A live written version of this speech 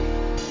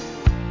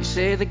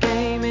say the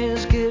game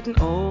is getting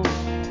old.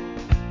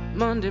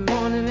 Monday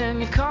morning and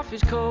your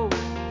coffee's cold.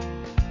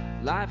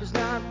 Life is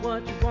not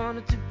what you want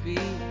it to be.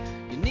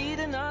 You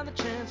need another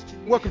chance to...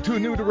 Welcome to A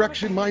New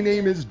Direction. My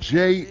name is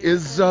Jay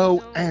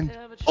Izzo, and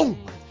oh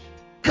my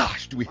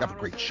gosh, do we have a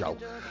great show.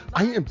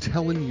 I am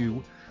telling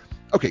you,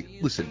 okay,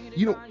 listen,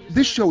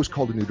 this show is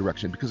called A New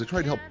Direction because I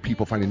try to help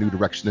people find a new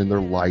direction in their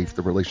life,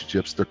 their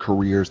relationships, their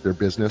careers, their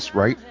business,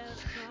 right?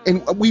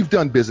 And we've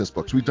done business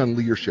books, we've done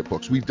leadership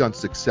books, we've done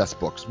success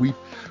books,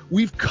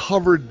 we've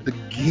covered the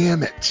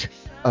gamut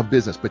of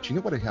business. But you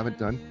know what I haven't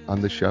done on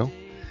this show?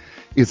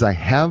 Is I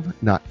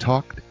have not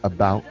talked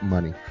about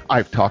money.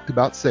 I've talked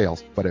about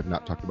sales, but I've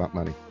not talked about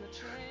money.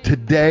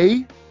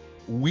 Today,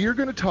 we're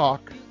going to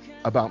talk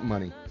about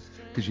money.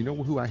 Because you know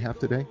who I have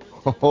today?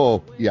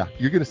 Oh, yeah.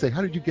 You're going to say,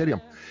 how did you get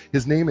him?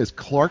 His name is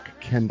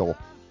Kendall.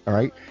 All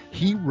right.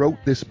 He wrote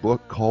this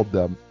book called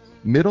The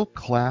Middle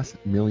Class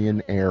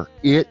Millionaire.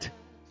 It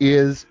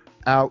is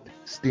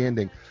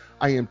outstanding.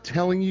 I am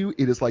telling you,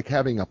 it is like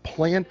having a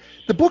plan.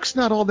 The book's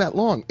not all that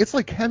long. It's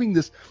like having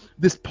this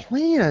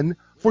plan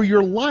for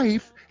your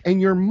life and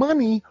your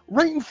money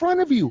right in front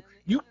of you.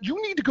 You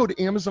need to go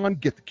to Amazon,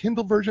 get the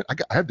Kindle version. I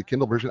have the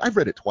Kindle version. I've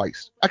read it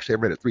twice. Actually,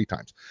 I've read it 3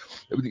 times.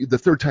 The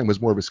third time was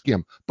more of a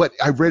skim, but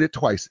I've read it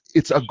twice.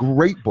 It's a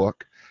great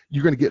book.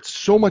 You're going to get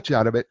so much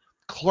out of it.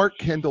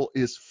 Kendall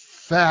is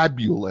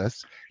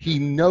fabulous. He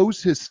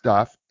knows his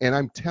stuff, and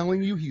I'm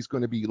telling you, he's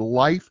going to be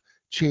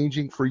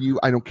life-changing for you.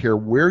 I don't care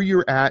where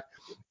you're at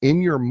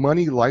in your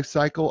money life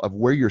cycle of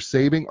where you're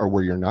saving or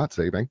where you're not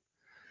saving.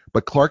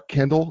 But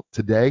Kendall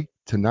today,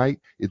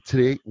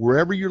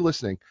 wherever you're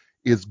listening,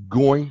 is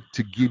going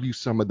to give you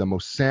some of the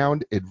most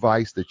sound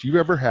advice that you've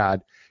ever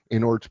had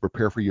in order to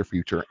prepare for your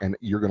future, and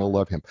you're going to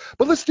love him.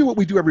 But let's do what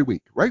we do every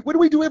week, right? What do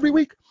we do every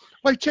week?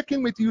 Well, I check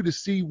in with you to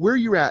see where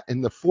you're at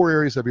in the 4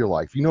 areas of your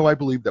life. I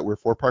believe that we're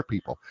 4-part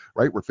people,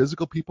 right? We're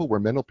physical people, we're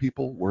mental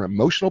people, we're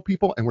emotional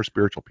people, and we're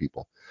spiritual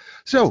people.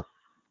 So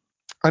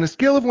on a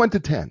scale of 1 to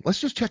 10, let's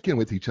just check in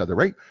with each other,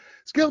 right?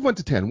 Scale of 1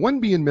 to 10, 1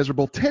 being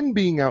miserable, 10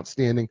 being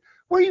outstanding.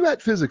 Where are you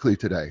at physically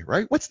today,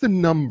 right? What's the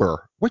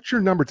number? What's your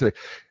number today?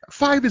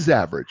 5 is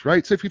average,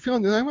 right? So if you're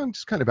feeling, I'm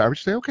just kind of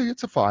average, say, okay,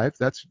 it's a 5.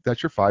 That's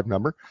your 5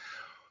 number.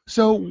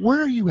 So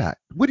where are you at?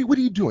 What are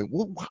you doing?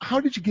 Well,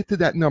 how did you get to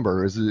that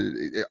number? Is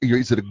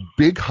it a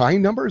big high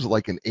number? Is it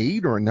like an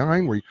 8 or a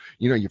 9 where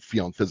you're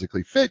feeling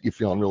physically fit, you're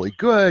feeling really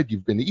good,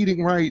 you've been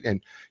eating right,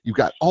 and you've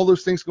got all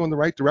those things going the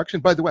right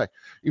direction? By the way,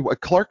 what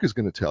Clark is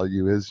going to tell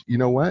you is,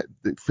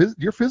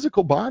 your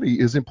physical body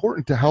is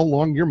important to how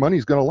long your money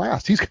is going to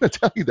last. He's going to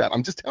tell you that.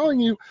 I'm just telling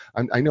you.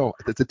 I know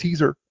it's a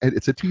teaser,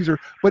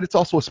 but it's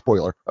also a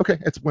spoiler. Okay,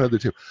 it's one of the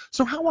two.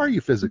 So how are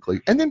you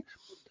physically? And then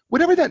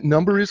whatever that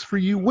number is for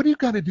you, what do you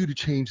got to do to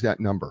change that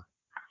number?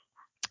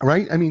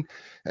 Right? I mean,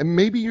 and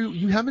maybe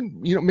you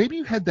haven't, maybe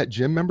you had that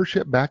gym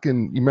membership back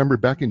in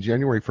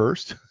January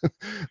 1st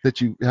that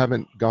you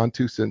haven't gone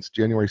to since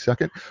January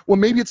 2nd. Well,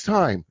 maybe it's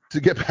time to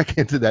get back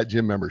into that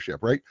gym membership,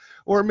 right?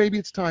 Or maybe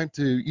it's time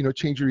to,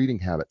 change your eating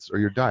habits or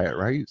your diet,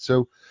 right?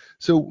 So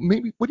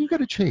maybe what do you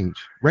got to change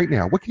right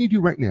now? What can you do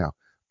right now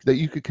that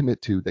you could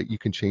commit to, that you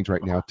can change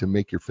right now to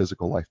make your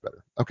physical life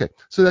better? Okay,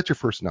 so that's your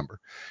first number.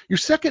 Your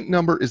second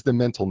number is the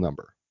mental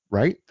number,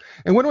 right?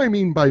 And what do I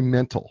mean by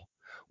mental?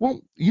 Well,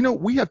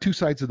 we have 2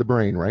 sides of the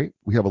brain, right?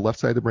 We have a left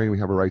side of the brain, we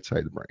have a right side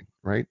of the brain,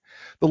 right?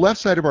 The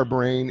left side of our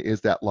brain is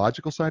that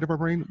logical side of our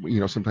brain.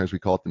 Sometimes we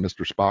call it the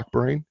Mr. Spock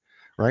brain,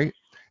 right?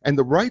 And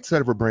the right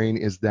side of our brain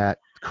is that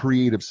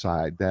creative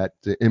side, that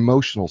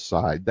emotional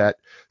side, that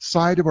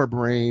side of our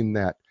brain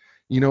that,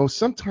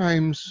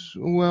 sometimes,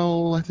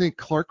 well, I think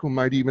Clark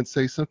might even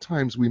say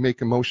sometimes we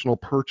make emotional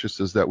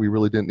purchases that we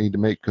really didn't need to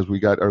make because we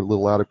got a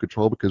little out of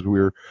control because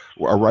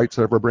our right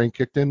side of our brain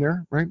kicked in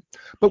there, right?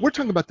 But we're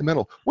talking about the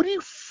mental. What are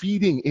you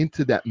feeding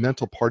into that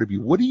mental part of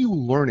you? What are you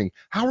learning?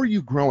 How are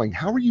you growing?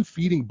 How are you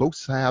feeding both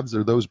sides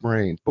of those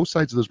brains?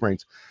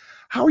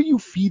 How are you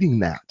feeding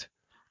that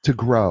to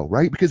grow,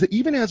 right? Because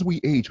even as we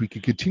age, we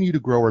can continue to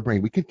grow our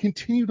brain. We can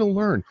continue to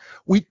learn.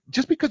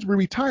 Just because we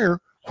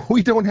retire,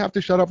 we don't have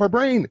to shut off our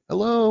brain.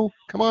 Hello,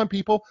 come on,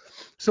 people.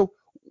 So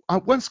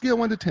on one scale,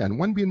 1 to 10,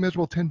 1 being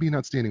miserable, 10 being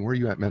outstanding, where are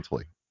you at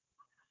mentally?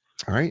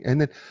 All right,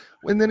 and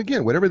then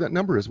again, whatever that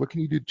number is, what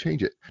can you do to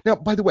change it? Now,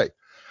 by the way,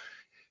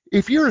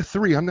 if you're a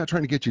 3, I'm not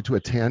trying to get you to a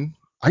 10.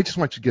 I just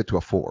want you to get to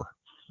a 4.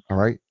 All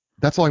right,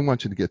 that's all I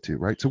want you to get to,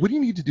 right? So what do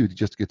you need to do to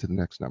just get to the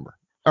next number?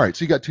 All right,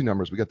 so you got 2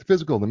 numbers. We got the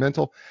physical and the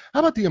mental. How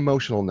about the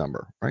emotional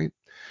number, right?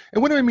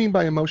 And what do I mean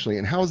by emotionally,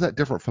 and how is that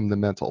different from the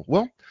mental?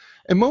 Well,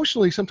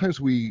 emotionally,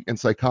 sometimes we in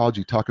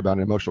psychology talk about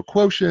an emotional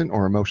quotient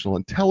or emotional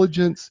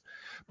intelligence,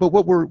 but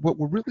what we're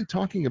really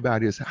talking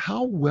about is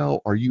how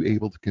well are you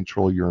able to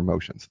control your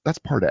emotions? That's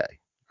part A,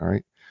 all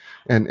right?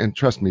 And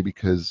trust me,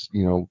 because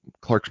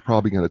Clark's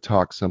probably going to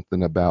talk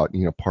something about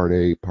part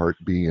A, part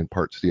B, and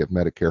part C of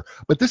Medicare,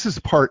 but this is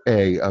part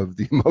A of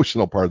the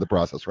emotional part of the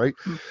process, right?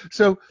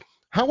 So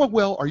how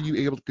well are you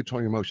able to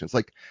control your emotions?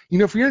 Like,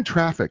 if you're in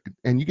traffic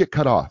and you get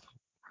cut off,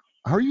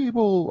 are you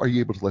able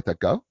to let that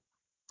go?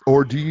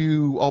 Or do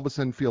you all of a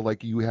sudden feel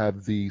like you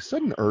have the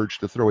sudden urge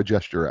to throw a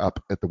gesture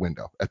up at the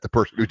window at the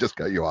person who just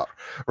cut you off,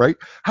 right?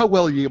 How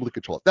well are you able to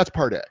control it? That's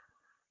part A.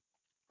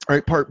 All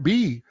right, part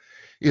B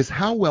is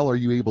how well are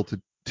you able to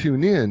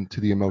tune in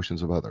to the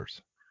emotions of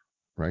others,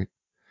 right?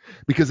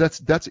 Because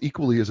that's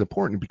equally as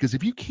important, because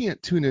if you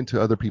can't tune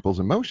into other people's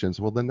emotions,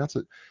 well, then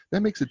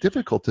that makes it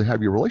difficult to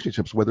have your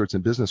relationships, whether it's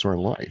in business or in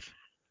life,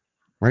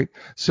 right?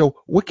 So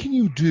what can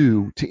you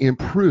do to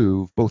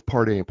improve both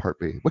part A and part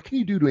B? What can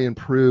you do to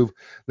improve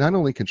not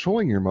only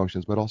controlling your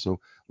emotions, but also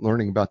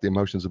learning about the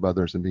emotions of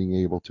others and being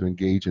able to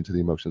engage into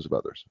the emotions of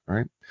others, all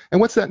right? And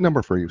what's that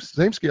number for you?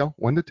 Same scale,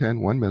 1 to 10,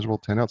 1 miserable,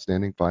 10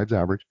 outstanding, 5's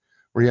average.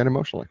 Where are you at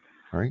emotionally,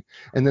 all right?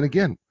 And then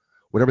again,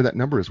 whatever that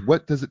number is,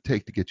 what does it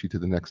take to get you to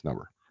the next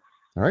number,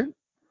 all right?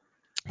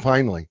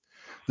 Finally,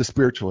 the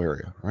spiritual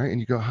area, right? And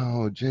you go,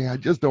 oh, Jay, I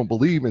just don't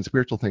believe in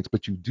spiritual things,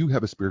 but you do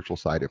have a spiritual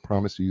side. I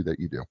promise you that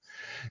you do.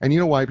 And you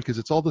know why? Because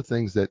it's all the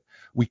things that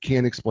we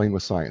can't explain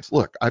with science.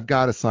 Look, I've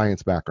got a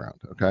science background,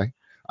 okay?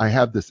 I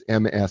have this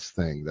MS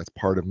thing that's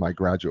part of my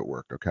graduate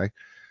work, okay?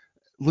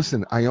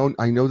 Listen, I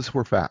know this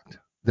for a fact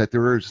that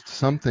there are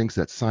some things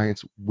that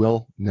science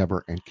will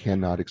never and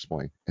cannot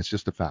explain. It's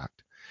just a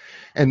fact.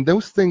 And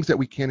those things that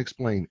we can't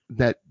explain,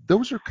 that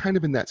those are kind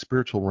of in that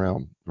spiritual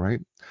realm, right?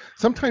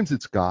 Sometimes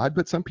it's God,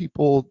 but some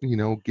people,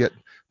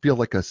 feel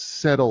like a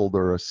settled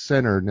or a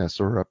centeredness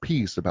or a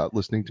peace about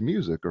listening to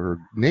music or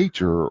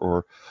nature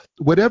or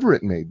whatever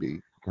it may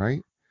be,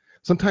 right?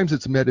 Sometimes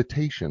it's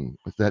meditation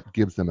that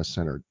gives them a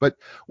centered. But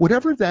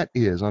whatever that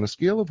is, on a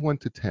scale of 1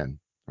 to 10,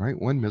 right?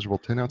 1 miserable,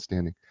 10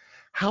 outstanding,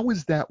 how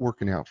is that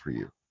working out for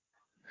you?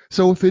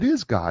 So if it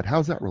is God,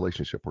 how's that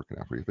relationship working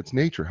out for you? If it's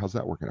nature, how's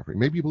that working out for you?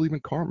 Maybe you believe in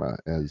karma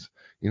as,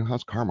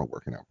 how's karma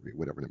working out for you?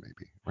 Whatever it may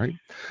be, right?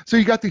 So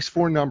you got these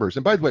 4 numbers.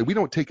 And by the way, we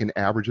don't take an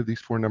average of these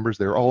 4 numbers.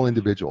 They're all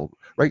individual,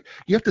 right?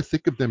 You have to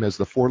think of them as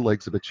the 4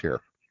 legs of a chair.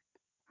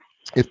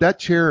 If that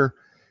chair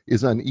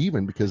is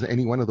uneven because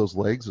any one of those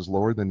legs is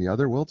lower than the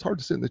other, well, it's hard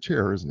to sit in the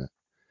chair, isn't it?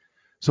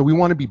 So we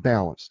want to be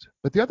balanced.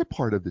 But the other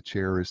part of the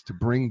chair is to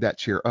bring that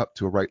chair up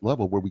to a right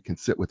level where we can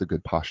sit with a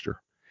good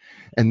posture.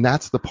 And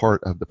that's the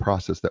part of the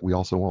process that we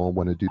also all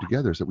want to do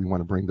together, is that we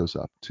want to bring those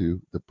up to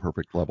the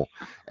perfect level.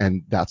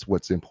 And that's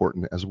what's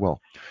important as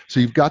well. So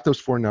you've got those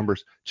 4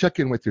 numbers. Check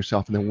in with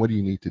yourself, and then what do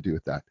you need to do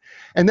with that?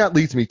 And that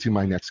leads me to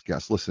my next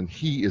guest. Listen,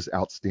 he is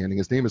outstanding.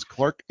 His name is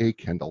Clark A.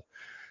 Kendall,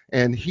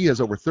 and he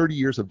has over 30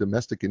 years of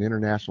domestic and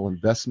international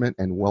investment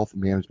and wealth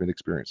management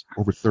experience,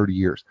 over 30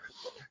 years.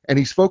 And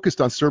he's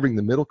focused on serving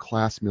the middle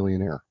class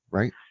millionaire,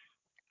 right?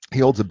 He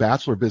holds a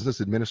Bachelor of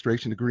Business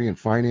Administration degree in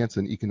Finance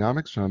and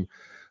Economics from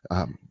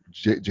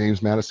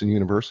James Madison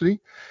University,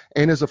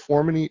 and is a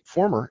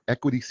former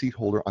equity seat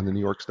holder on the New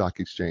York Stock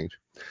Exchange.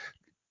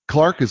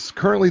 Clark is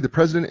currently the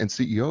president and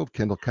CEO of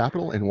Kendall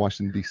Capital in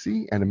Washington,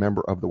 D.C., and a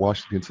member of the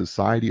Washington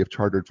Society of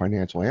Chartered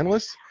Financial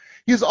Analysts.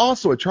 He is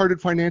also a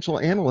chartered financial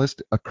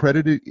analyst,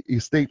 accredited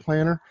estate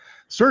planner,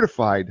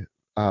 certified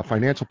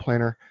financial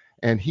planner,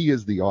 and he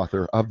is the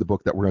author of the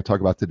book that we're going to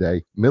talk about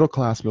today, Middle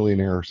Class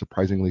Millionaire,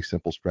 Surprisingly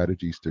Simple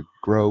Strategies to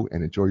Grow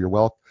and Enjoy Your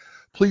Wealth.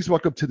 Please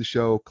welcome to the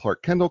show,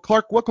 Clark Kendall.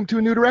 Clark, welcome to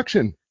A New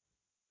Direction.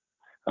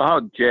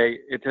 Oh, Jay,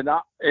 it's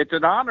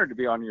an honor to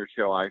be on your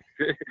show.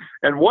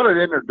 And what an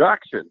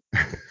introduction.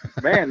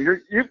 Man,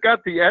 you've got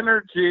the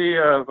energy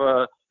of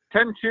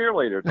 10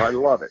 cheerleaders. I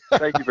love it.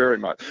 Thank you very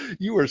much.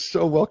 You are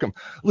so welcome.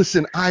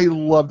 Listen, I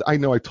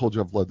know I told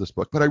you I've loved this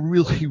book, but I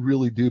really,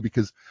 really do,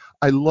 because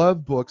I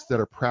love books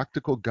that are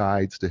practical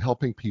guides to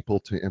helping people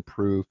to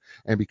improve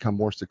and become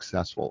more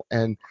successful.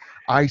 And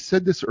I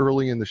said this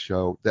early in the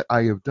show that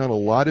I have done a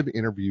lot of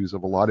interviews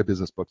of a lot of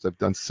business books. I've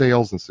done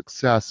sales and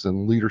success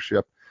and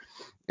leadership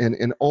and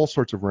in all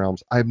sorts of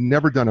realms. I've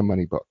never done a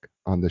money book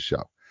on this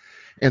show.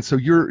 And so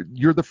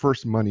you're the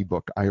first money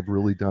book I have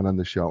really done on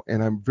the show.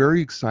 And I'm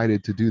very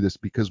excited to do this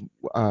because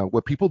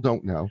what people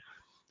don't know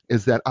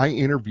is that I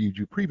interviewed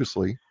you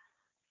previously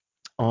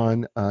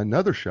on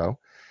another show,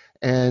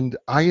 and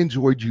I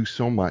enjoyed you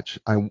so much.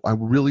 I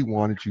really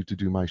wanted you to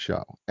do my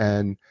show.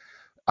 And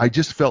I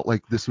just felt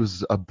like this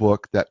was a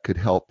book that could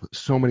help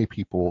so many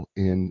people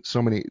in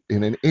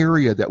an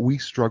area that we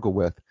struggle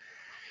with.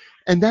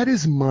 And that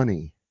is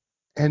money.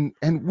 And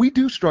we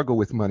do struggle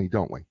with money,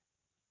 don't we?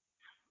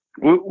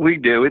 We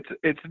do.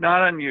 It's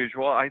not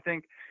unusual. I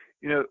think,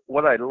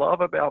 what I love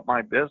about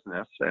my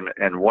business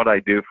and what I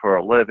do for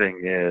a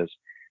living is,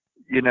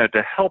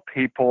 to help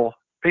people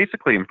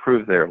basically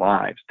improve their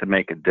lives, to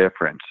make a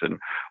difference. And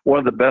one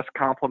of the best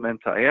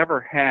compliments I ever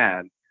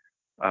had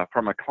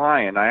from a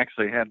client, I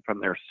actually had from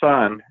their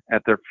son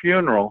at their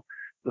funeral.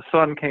 The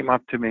son came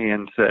up to me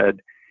and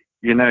said,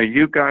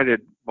 you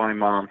guided my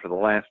mom for the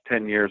last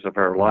 10 years of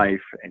her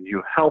life, and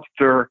you helped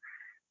her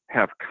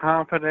have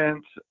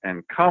confidence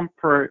and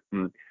comfort,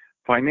 and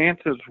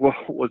finances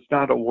was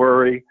not a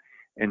worry,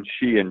 and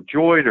she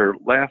enjoyed her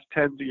last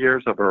 10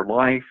 years of her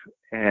life.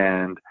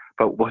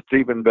 But what's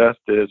even best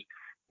is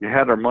you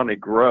had her money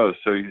grow,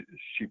 so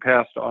she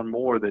passed on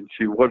more than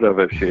she would have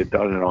if she had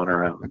done it on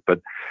her own.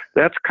 But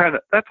that's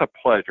a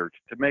pleasure,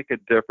 to make a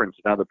difference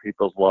in other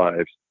people's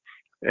lives.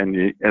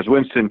 And as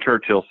Winston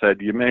Churchill said,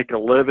 you make a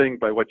living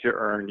by what you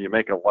earn, you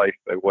make a life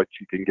by what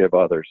you can give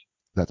others.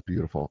 That's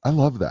beautiful. I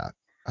love that.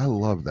 I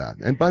love that.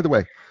 And by the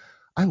way,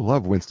 I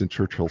love Winston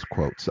Churchill's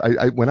quotes.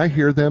 When I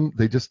hear them,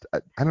 they just,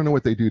 I don't know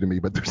what they do to me,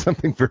 but there's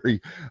something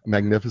very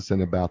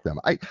magnificent about them.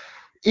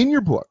 In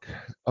your book,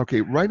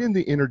 okay, right in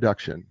the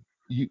introduction,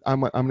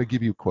 I'm going to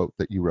give you a quote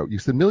that you wrote. You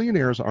said,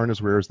 millionaires aren't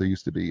as rare as they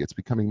used to be. It's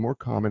becoming more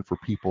common for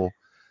people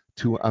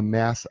to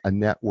amass a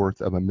net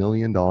worth of $1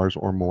 million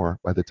or more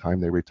by the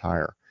time they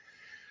retire.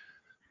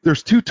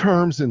 There's two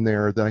terms in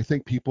there that I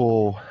think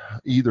people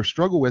either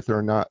struggle with or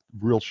are not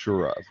real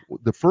sure of.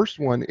 The first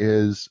one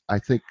is, I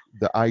think,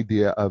 the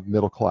idea of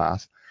middle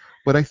class,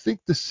 but I think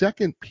the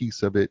second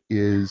piece of it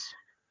is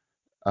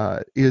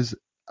 $1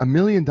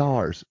 million.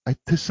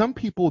 To some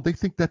people, they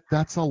think that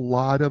that's a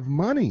lot of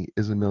money,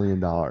 is $1 million.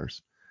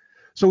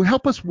 So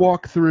help us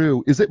walk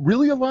through, is it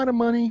really a lot of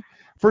money?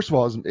 First of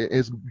all,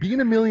 is being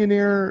a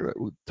millionaire,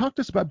 talk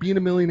to us about being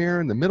a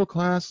millionaire in the middle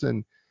class,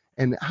 and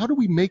how do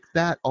we make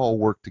that all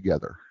work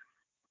together?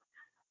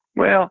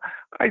 Well,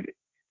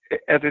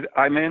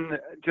 I'm in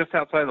just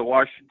outside the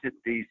Washington,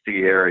 D.C.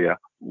 area.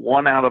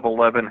 1 out of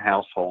 11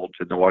 households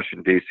in the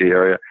Washington, D.C.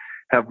 area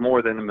have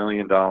more than $1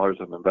 million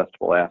of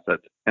investable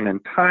assets. And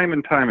in time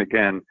and time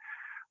again,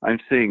 I'm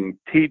seeing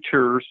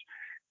teachers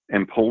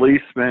and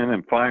policemen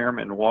and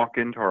firemen walk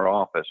into our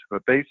office who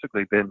have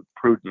basically been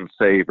prudent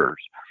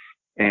savers.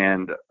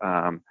 And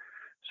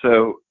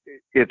so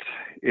it's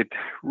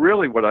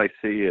really, what I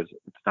see is,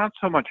 it's not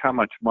so much how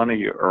much money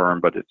you earn,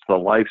 but it's the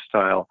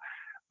lifestyle.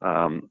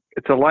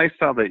 It's a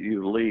lifestyle that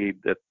you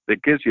lead that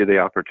gives you the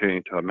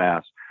opportunity to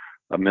amass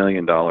 $1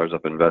 million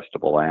of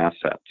investable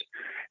assets.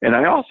 And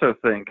I also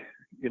think,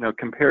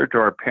 compared to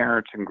our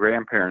parents and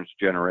grandparents'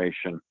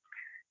 generation,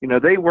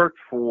 they worked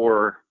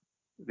for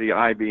the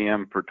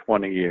IBM for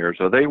 20 years,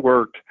 or they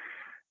worked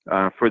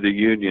for the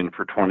union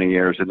for 20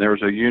 years, and there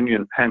was a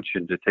union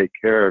pension to take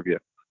care of you.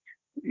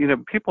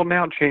 People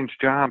now change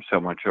jobs so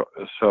much.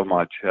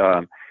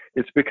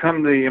 It's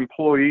become the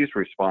employee's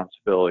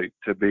responsibility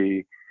to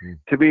be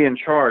in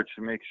charge,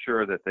 to make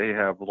sure that they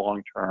have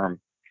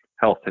long-term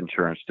health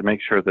insurance, to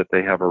make sure that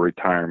they have a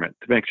retirement,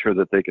 to make sure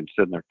that they can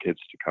send their kids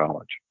to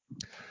college.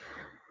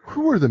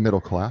 Who are the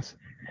middle class?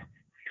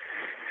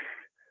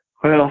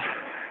 Well,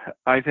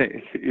 I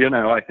think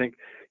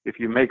if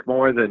you make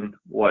more than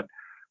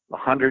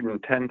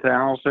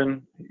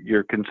 110,000,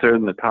 you're considered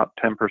in the top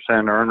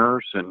 10%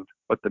 earners, and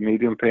what the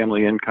median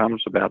family income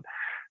is about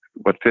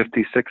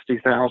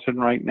 50,000-60,000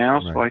 right now.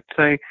 Right. So I'd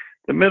say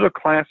the middle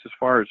class, as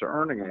far as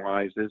earning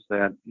wise, is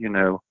that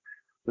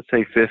let's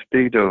say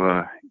 50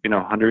 to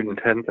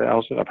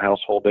 110,000 of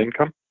household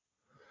income.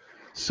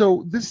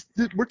 So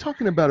we're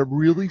talking about a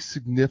really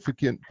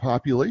significant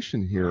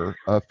population here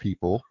of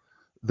people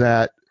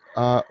that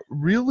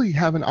really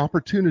have an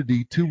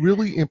opportunity to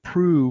really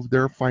improve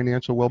their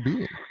financial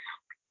well-being.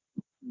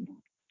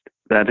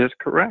 That is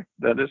correct.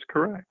 That is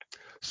correct.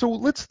 So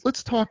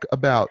let's talk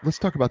about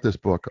this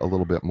book a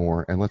little bit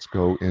more, and let's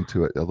go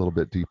into it a little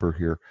bit deeper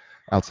here,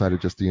 outside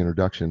of just the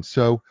introduction.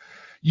 So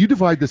you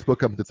divide this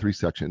book up into 3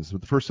 sections.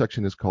 The first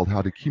section is called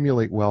How to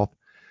Accumulate Wealth,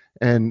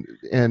 and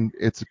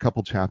it's a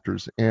couple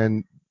chapters.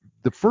 And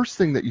the first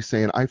thing that you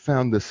say, and I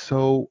found this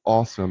so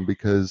awesome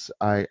because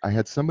I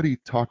had somebody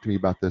talk to me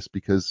about this,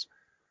 because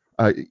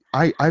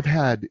I've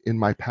had in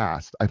my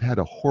past, I've had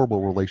a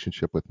horrible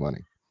relationship with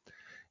money.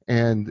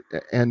 And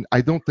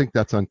I don't think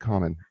that's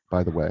uncommon,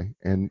 by the way,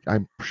 and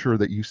I'm sure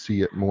that you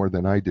see it more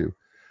than I do.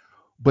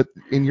 But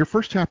in your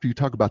first chapter, you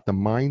talk about the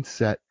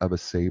mindset of a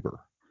saver.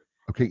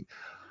 Okay,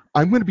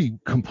 I'm going to be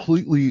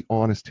completely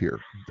honest here.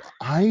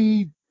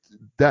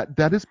 That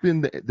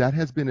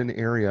has been an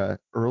area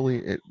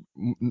early,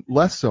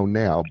 less so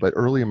now, but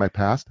early in my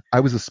past,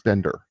 I was a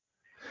spender.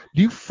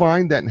 Do you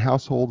find that in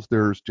households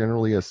there's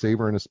generally a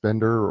saver and a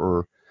spender,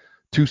 or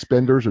 2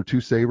 spenders or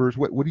 2 savers?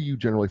 What do you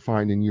generally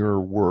find in your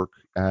work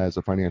as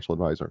a financial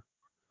advisor?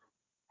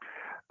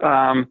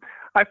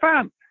 I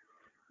found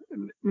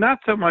not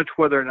so much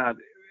whether or not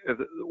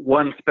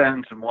one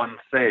spends and one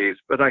saves,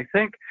 but I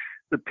think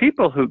the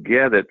people who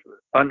get it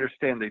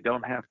understand they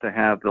don't have to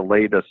have the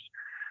latest,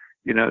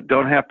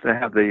 don't have to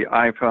have the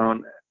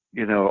iPhone,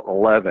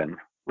 11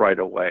 right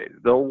away.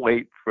 They'll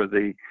wait for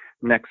the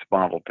next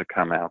model to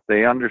come out.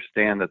 They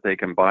understand that they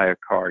can buy a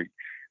car.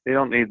 They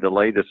don't need the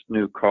latest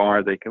new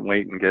car. They can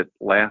wait and get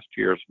last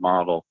year's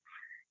model,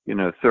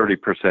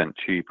 30%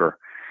 cheaper.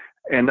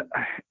 And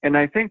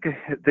I think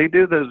they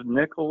do those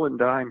nickel and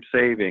dime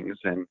savings.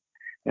 And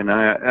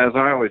as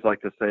I always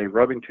like to say,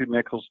 rubbing 2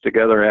 nickels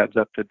together adds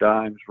up to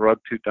dimes. Rub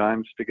 2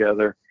 dimes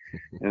together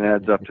and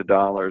adds up to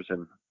dollars.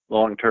 And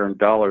long-term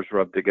dollars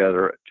rubbed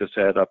together just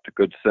add up to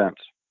good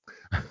cents.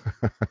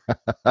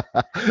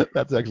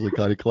 That's actually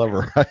kind of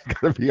clever. I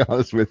gotta be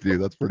honest with you.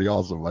 That's pretty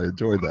awesome. I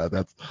enjoyed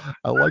that.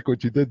 I like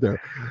what you did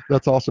there.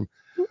 That's awesome.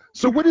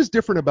 So what is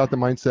different about the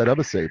mindset of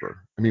a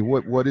saver? I mean,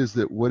 what is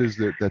it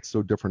that's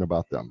so different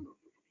about them?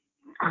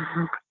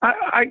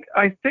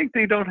 I think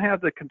they don't have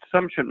the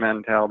consumption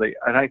mentality.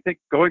 And I think,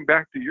 going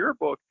back to your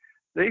book,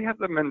 they have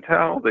the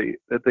mentality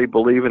that they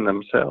believe in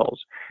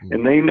themselves, Mm.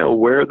 and they know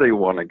where they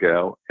want to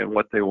go and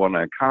what they want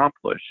to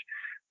accomplish.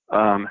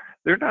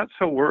 They're not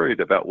so worried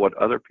about what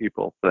other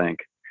people think.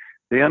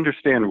 They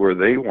understand where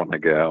they want to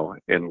go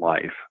in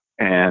life,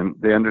 and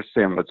they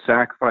understand what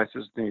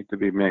sacrifices need to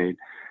be made,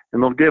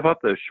 and they'll give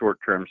up those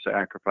short-term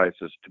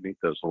sacrifices to meet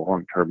those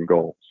long-term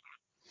goals.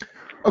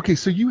 Okay,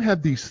 so you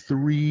have these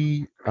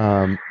three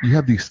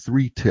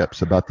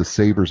tips about the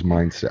saver's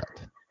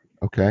mindset.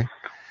 Okay,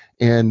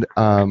 and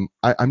I'm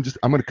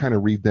going to kind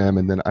of read them,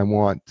 and then I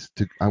want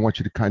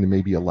you to kind of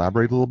maybe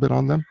elaborate a little bit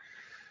on them.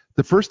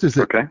 The first is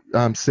that Okay.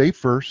 Save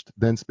first,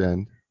 then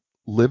spend,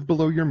 live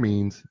below your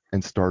means,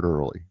 and start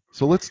early.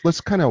 So let's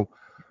kind of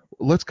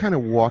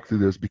walk through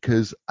those,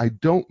 because I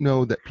don't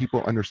know that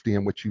people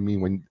understand what you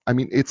mean when, I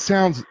mean, it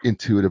sounds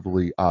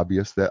intuitively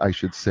obvious that I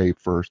should save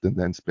first and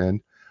then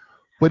spend,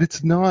 but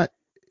it's not.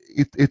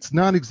 It's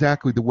not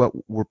exactly what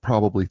we're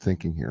probably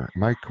thinking here.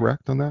 Am I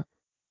correct on that?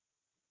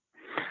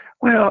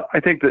 Well, I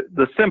think that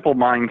the simple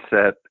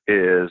mindset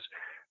is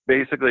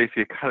basically, if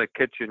you got a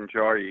kitchen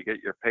jar, you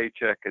get your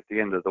paycheck at the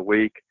end of the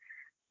week,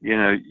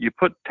 you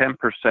put 10%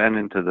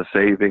 into the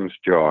savings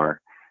jar,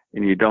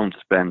 and you don't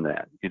spend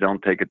that. You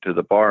don't take it to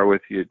the bar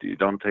with you. You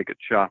don't take it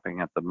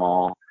shopping at the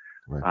mall.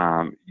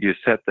 Right. You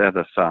set that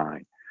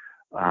aside.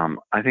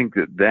 I think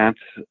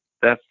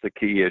that's the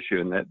key issue,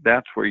 and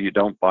that's where you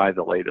don't buy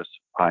the latest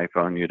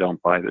iPhone, you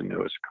don't buy the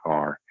newest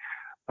car,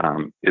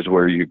 is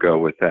where you go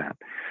with that.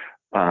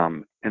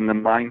 And the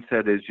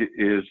mindset is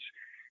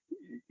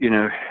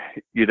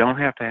you don't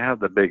have to have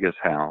the biggest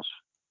house.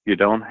 You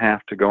don't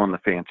have to go on the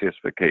fanciest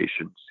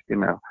vacations.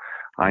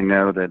 I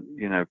know that,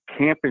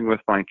 camping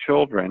with my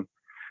children,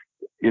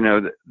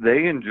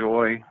 they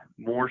enjoy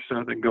more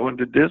so than going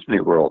to Disney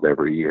World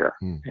every year.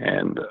 Mm.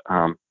 And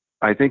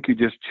I think you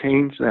just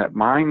change that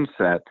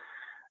mindset.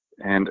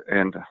 And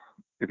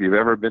if you've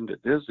ever been to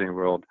Disney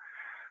World,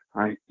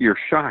 you're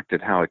shocked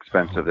at how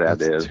expensive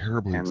that is.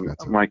 Terribly and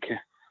expensive.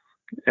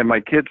 my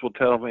kids will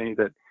tell me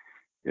that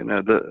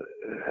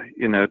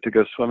to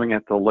go swimming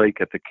at the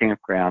lake at the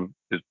campground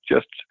is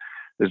just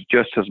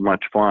as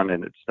much fun,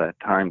 and it's that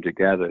time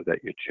together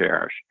that you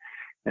cherish,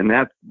 and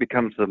that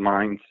becomes the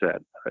mindset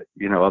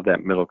of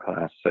that middle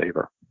class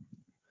saver.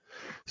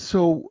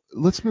 So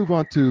let's move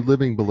on to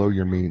living below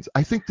your means.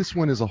 I think this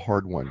one is a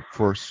hard one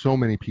for so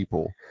many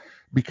people,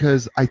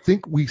 because I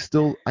think we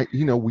still,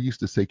 we used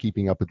to say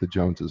keeping up with the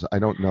Joneses. I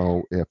don't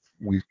know if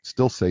we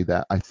still say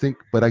that. I think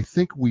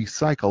we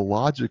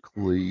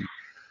psychologically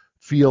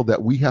feel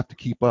that we have to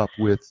keep up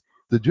with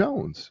the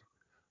Jones,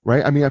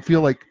 right? I mean, I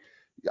feel like,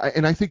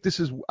 and I think this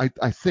is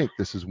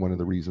one of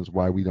the reasons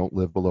why we don't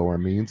live below our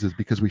means, is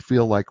because we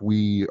feel like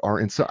we are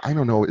in so, I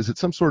don't know, is it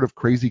some sort of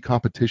crazy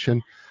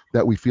competition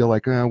that we feel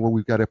like, well,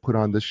 we've got to put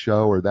on this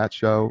show or that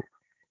show?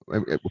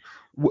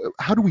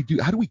 How do we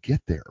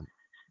get there?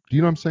 Do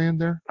you know what I'm saying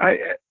there?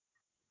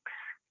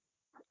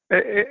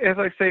 As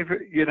I say,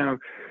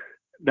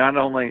 not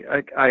only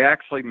I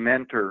actually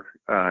mentor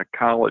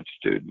college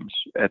students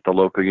at the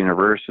local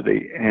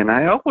university, and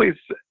I always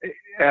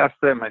ask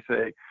them, I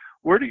say,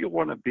 where do you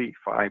want to be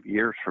 5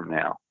 years from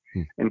now?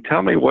 And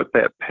tell me what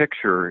that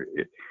picture,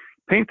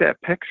 paint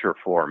that picture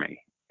for me.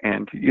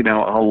 And,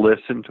 I'll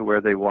listen to where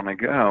they want to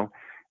go.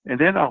 And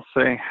then I'll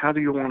say, how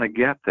do you want to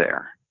get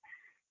there?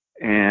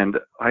 And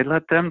I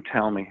let them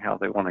tell me how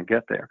they want to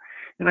get there.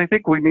 And I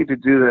think we need to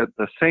do that.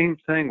 The same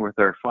thing with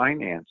our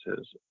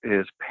finances,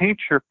 is paint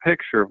your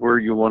picture of where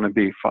you want to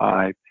be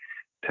 5,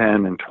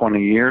 10, and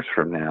 20 years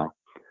from now.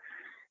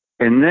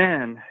 And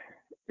then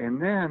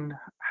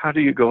how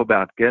do you go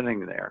about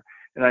getting there?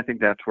 And I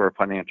think that's where a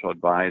financial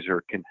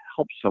advisor can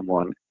help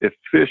someone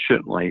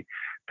efficiently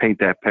paint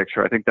that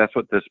picture. I think that's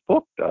what this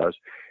book does.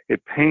 It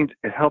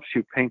helps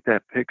you paint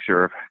that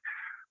picture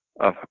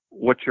of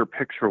what your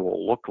picture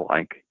will look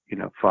like,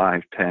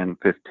 5, 10,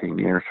 15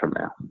 years from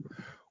now.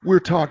 We're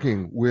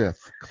talking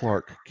with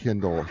Clark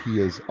Kendall.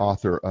 He is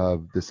author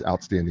of this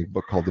outstanding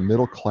book called The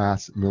Middle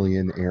Class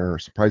Millionaire,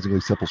 Surprisingly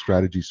Simple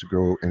Strategies to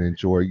Grow and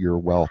Enjoy Your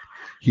Wealth,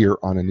 here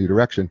on A New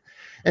Direction.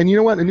 And you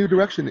know what? A New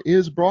Direction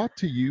is brought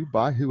to you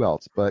by who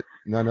else but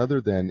none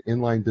other than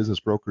Inline Business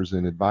Brokers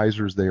and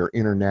Advisors. They are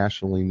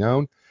internationally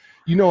known.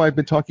 I've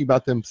been talking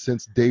about them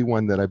since day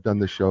one that I've done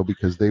the show,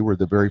 because they were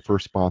the very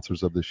first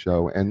sponsors of the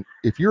show. And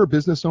if you're a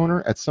business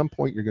owner, at some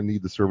point you're going to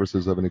need the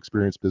services of an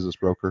experienced business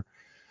broker.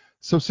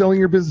 So selling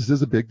your business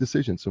is a big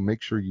decision. So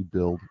make sure you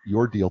build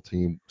your deal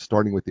team,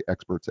 starting with the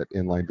experts at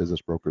Inline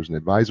Business Brokers and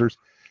Advisors.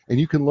 And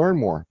you can learn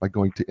more by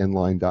going to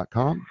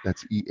inline.com.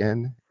 That's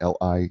ENLIGN.com.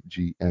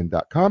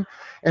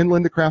 And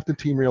Linda Craft and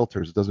Team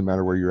Realtors. It doesn't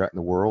matter where you're at in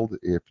the world.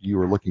 If you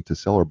are looking to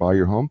sell or buy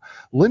your home,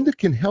 Linda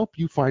can help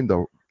you find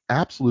the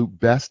absolute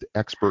best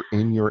expert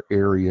in your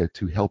area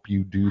to help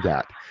you do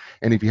that.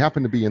 And if you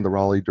happen to be in the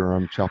Raleigh,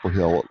 Durham, Chapel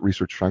Hill,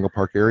 Research Triangle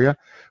Park area,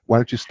 why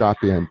don't you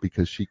stop in,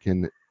 because she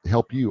can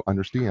help you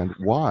understand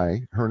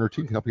why, her and her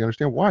team can help you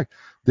understand why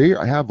they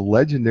have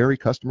legendary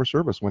customer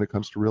service when it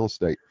comes to real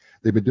estate.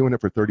 They've been doing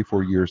it for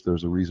 34 years.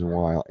 There's a reason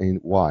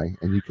why,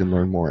 and you can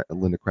learn more at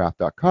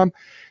lindacraft.com.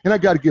 And I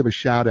got to give a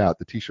shout out.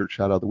 The t-shirt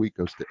shout out of the week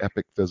goes to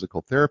Epic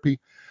Physical Therapy.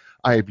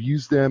 I have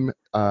used them.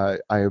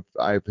 I've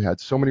had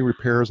so many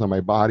repairs on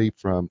my body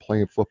from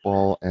playing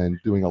football and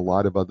doing a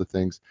lot of other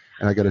things.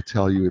 And I got to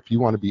tell you, if you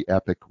want to be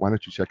epic, why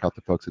don't you check out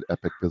the folks at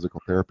Epic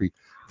Physical Therapy?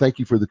 Thank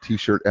you for the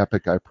t-shirt,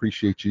 Epic. I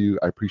appreciate you.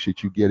 I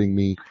appreciate you getting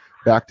me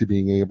back to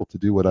being able to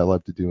do what I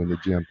love to do in the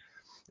gym.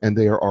 And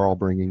they are all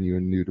bringing you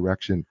in a new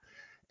direction.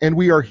 And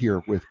we are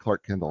here with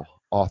Clark Kendall,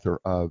 author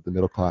of The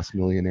Middle Class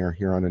Millionaire,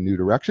 here on A New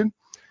Direction.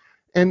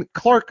 And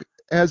Clark,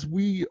 as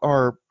we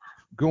are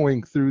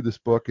going through this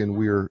book, and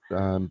we're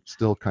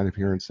still kind of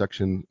here in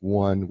section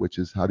 1, which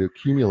is how to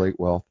accumulate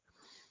wealth,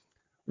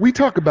 we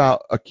talk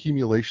about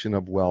accumulation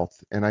of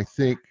wealth, and I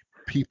think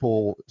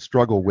people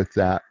struggle with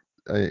that.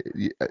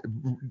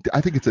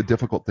 I think it's a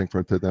difficult thing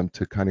for them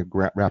to kind of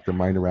wrap their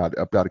mind around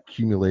about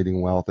accumulating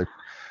wealth.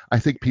 I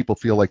think people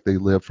feel like they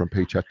live from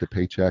paycheck to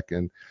paycheck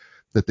and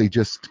that they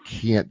just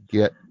can't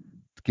get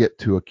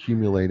to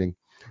accumulating.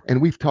 And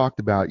we've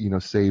talked about,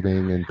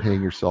 saving and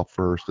paying yourself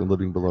first and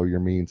living below your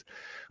means.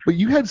 But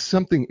you had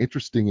something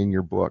interesting in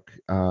your book,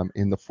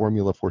 in the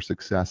Formula for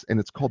Success, and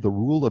it's called the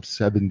Rule of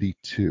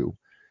 72.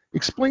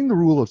 Explain the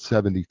Rule of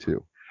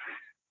 72.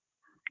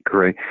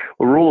 Great.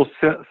 Well, Rule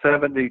of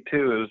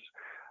 72 is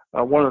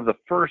one of the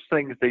first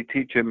things they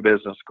teach in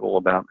business school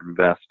about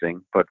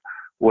investing. But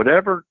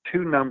whatever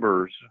two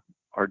numbers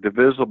are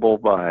divisible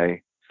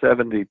by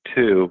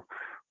 72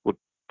 will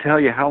tell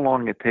you how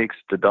long it takes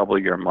to double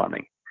your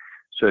money.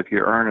 So if you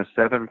earn a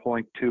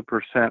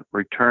 7.2%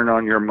 return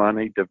on your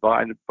money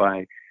divided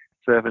by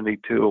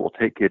 72, it will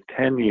take you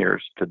 10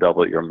 years to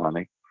double your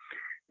money.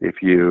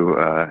 If you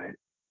earn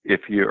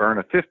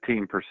a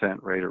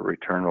 15% rate of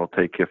return, it will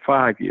take you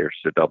 5 years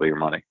to double your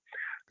money.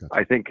 Gotcha.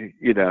 I think,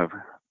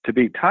 to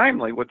be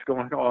timely, what's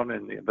going on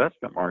in the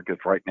investment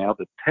markets right now,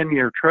 the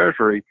 10-year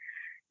Treasury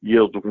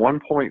yields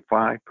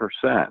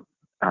 1.5%,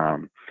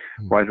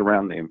 right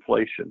around the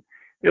inflation.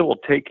 It will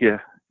take you,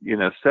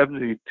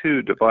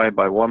 72 divided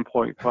by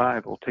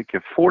 1.5 will take you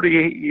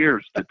 48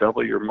 years to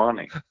double your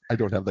money. I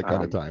don't have that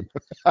kind of time.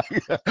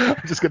 I'm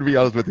just going to be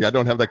honest with you. I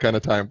don't have that kind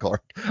of time,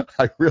 Clark.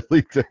 I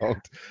really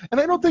don't. And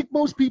I don't think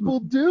most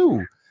people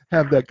do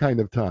have that kind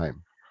of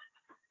time.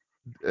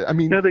 I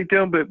mean, no, they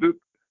don't. But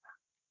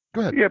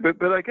go ahead. Yeah,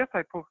 but I guess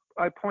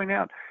I point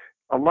out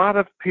a lot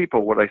of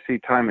people. What I see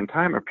time and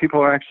time are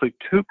people are actually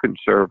too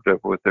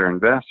conservative with their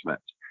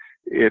investments.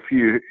 If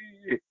you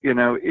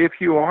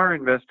are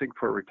investing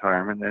for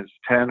retirement, as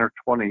 10 or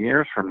 20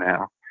 years from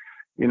now,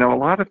 a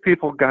lot of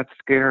people got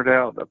scared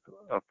out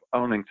of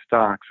owning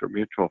stocks or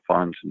mutual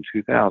funds in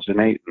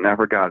 2008 and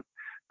never got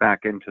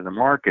back into the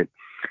market.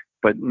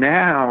 But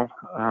now,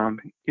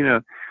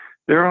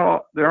 they're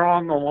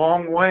on the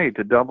long way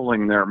to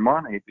doubling their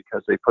money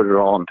because they put it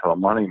all into a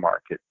money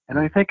market. And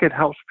I think it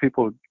helps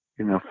people,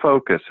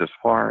 focus as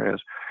far as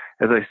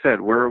I said,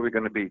 where are we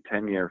going to be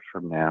 10 years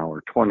from now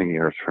or 20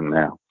 years from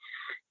now?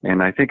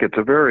 And I think it's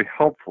very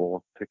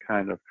helpful to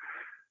kind of,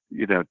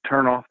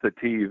 turn off the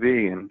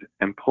TV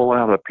and pull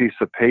out a piece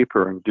of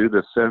paper and do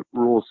the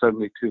Rule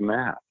 72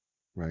 math.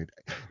 Right.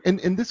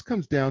 And this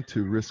comes down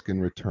to risk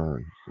and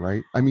return,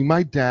 right? I mean,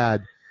 my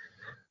dad,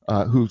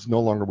 who's no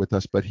longer with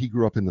us, but he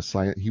grew up in the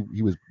silent,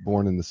 he was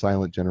born in the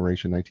silent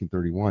generation,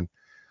 1931,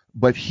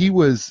 but he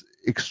was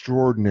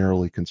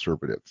extraordinarily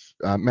conservative.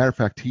 Matter of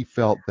fact, he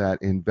felt that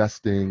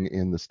investing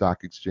in the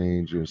stock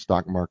exchange or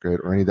stock market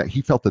or any of that,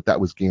 he felt that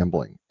was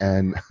gambling.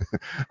 And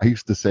I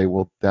used to say,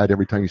 well, Dad,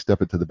 every time you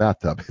step into the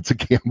bathtub, it's a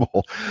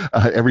gamble.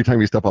 Every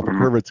time you step off a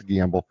curve, it's a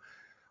gamble.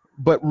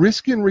 But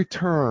risk and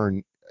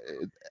return,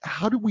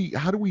 how do we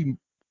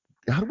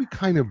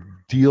kind of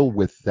deal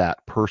with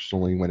that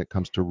personally when it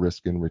comes to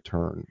risk and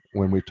return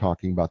when we're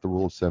talking about the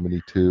Rule of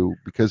 72?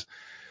 Because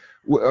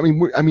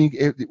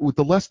with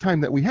the less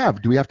time that we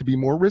have, do we have to be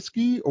more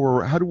risky,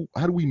 or how do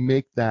we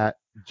make that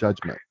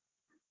judgment?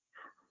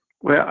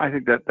 Well, I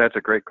think that's a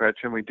great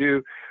question. We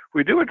do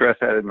address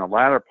that in the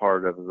latter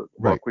part of the book.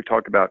 Right. We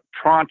talk about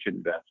tranche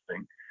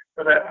investing,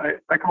 but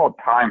I call it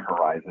time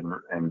horizon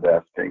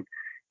investing.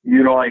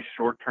 Utilize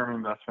short-term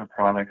investment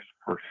products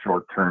for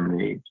short-term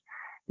needs.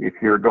 If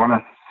your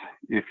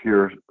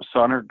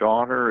son or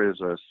daughter is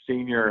a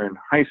senior in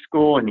high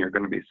school and you're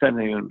going to be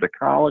sending them to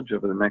college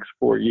over the next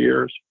 4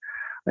 years,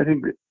 I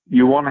think that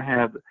you want to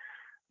have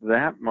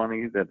that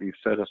money that you've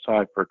set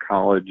aside for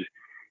college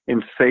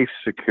in safe,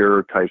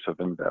 secure types of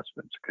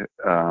investments.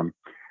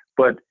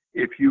 But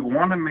if you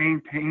want to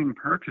maintain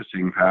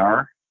purchasing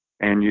power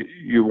and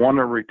you want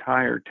to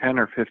retire 10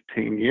 or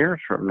 15 years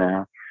from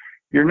now,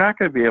 you're not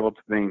going to be able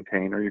to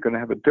maintain, or you're going to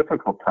have a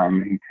difficult time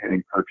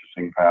maintaining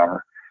purchasing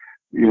power,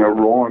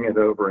 rolling it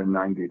over in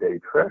 90-day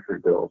treasury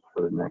bills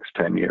for the next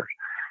 10 years.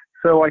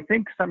 So I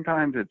think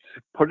sometimes it's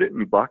put it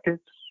in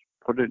buckets,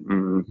 put it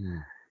in,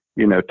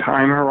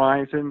 time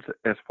horizons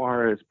as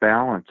far as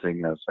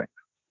balancing those things.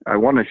 I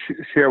want to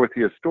share with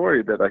you a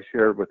story that I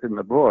shared within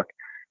the book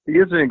to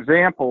use an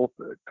example,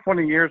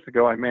 20 years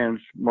ago, I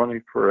managed money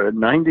for a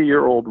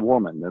 90-year-old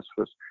woman. This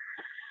was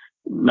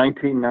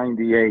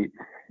 1998,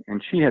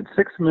 and she had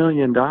 $6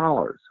 million.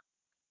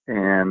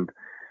 And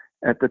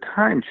at the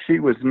time, she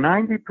was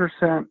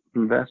 90%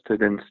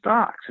 invested in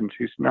stocks, and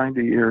she's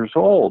 90 years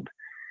old.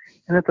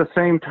 And at the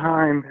same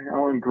time,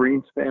 Alan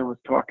Greenspan was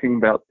talking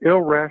about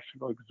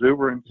irrational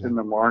exuberance in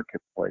the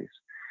marketplace.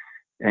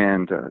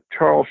 And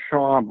Charles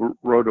Schwab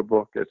wrote a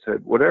book that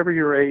said, whatever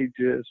your age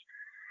is,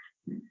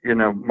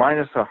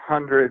 minus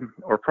 100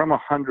 or from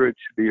 100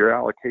 should be your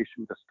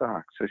allocation to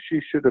stocks. So she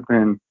should have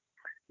been,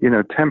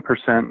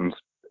 10%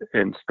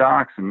 in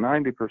stocks and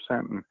 90%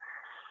 in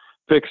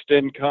fixed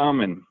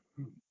income.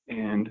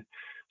 And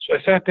so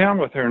I sat down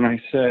with her and I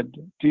said,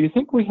 do you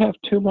think we have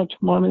too much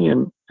money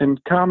in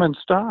common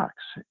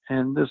stocks?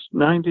 And this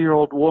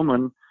 90-year-old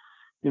woman,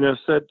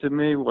 said to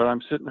me when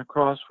I'm sitting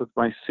across with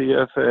my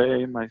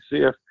CFA, my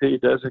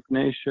CFP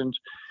designations,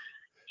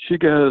 she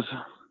goes,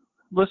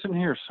 listen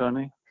here,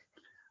 Sonny,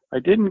 I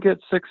didn't get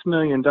 $6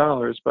 million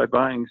by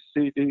buying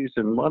CDs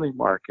and money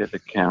market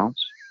accounts.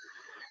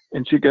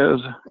 And she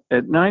goes,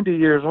 at 90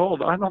 years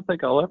old, I don't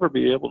think I'll ever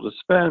be able to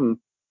spend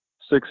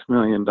 $6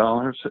 million.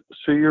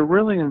 So you're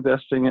really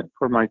investing it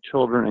for my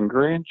children and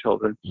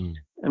grandchildren.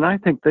 And I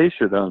think they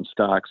should own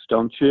stocks,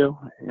 don't you?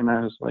 And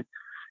I was like,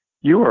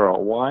 you are a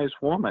wise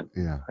woman.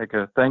 Yeah. I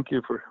go, thank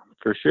you for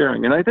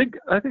sharing. And I think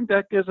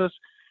that gives us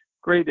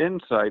great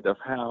insight of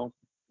how,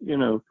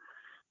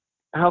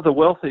 how the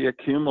wealthy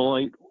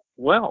accumulate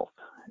wealth,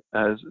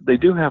 as they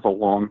do have a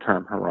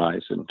long-term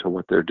horizon to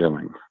what they're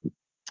doing.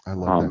 I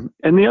love that.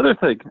 And the other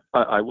thing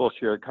I will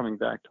share, coming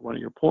back to one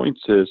of your points,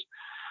 is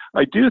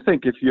I do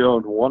think if you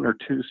own one or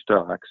two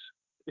stocks,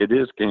 it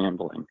is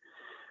gambling.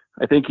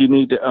 I think you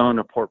need to own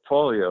a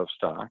portfolio of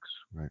stocks.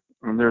 Right.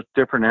 And there's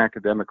different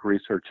academic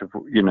research of,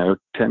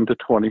 10 to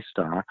 20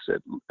 stocks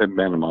at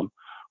minimum,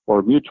 or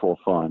a mutual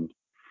fund.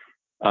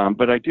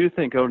 But I do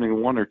think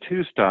owning one or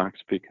two stocks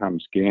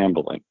becomes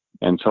gambling.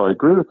 And so I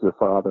agree with your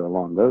father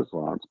along those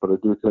lines, but I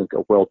do think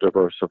a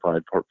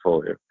well-diversified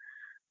portfolio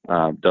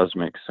does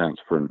make sense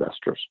for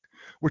investors.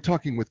 We're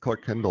talking with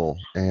Clark Kendall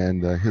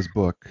and his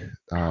book,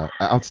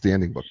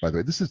 outstanding book, by the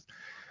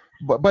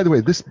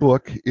way. This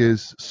book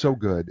is so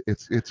good.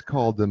 It's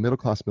called The Middle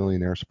Class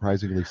Millionaire: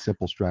 Surprisingly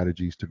Simple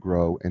Strategies to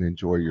Grow and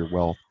Enjoy Your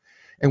Wealth.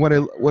 And what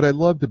I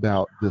loved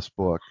about this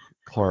book,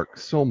 Clark,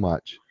 so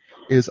much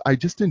is I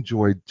just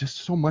enjoyed just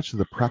so much of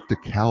the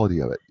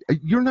practicality of it.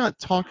 You're not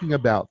talking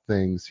about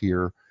things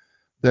here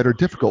that are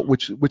difficult,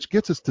 which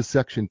gets us to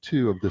section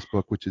 2 of this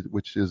book, which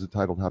is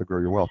entitled How to Grow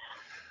Your Wealth.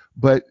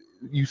 But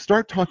you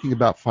start talking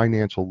about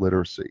financial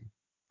literacy,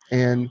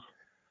 and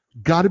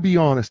got to be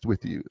honest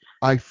with you,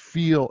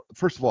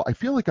 first of all, I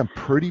feel like I'm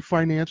pretty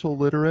financial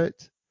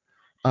literate,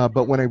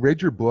 but when I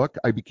read your book,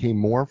 I became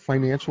more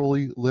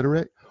financially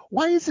literate.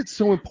 Why is it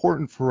so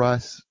important for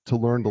us to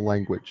learn the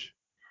language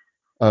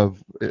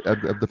of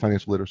the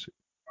financial literacy?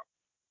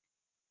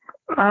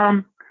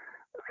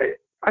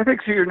 I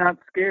think so you're not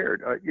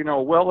scared.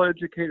 A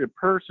well-educated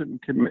person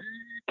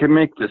can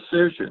make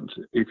decisions.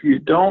 If you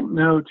don't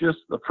know just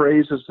the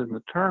phrases and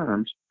the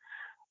terms,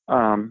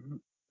 then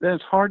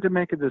it's hard to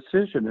make a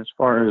decision as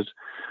far as,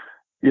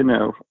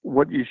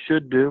 what you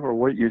should do or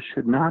what you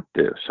should not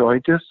do. So I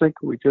just think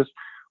we just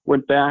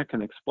went back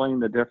and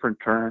explained the different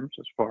terms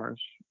as far as,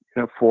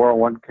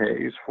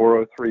 401ks,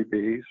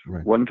 403bs,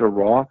 right. When to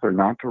Roth or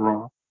not to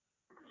Roth.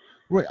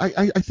 Right.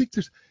 I think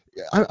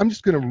I'm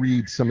just going to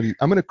read some of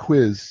I'm going to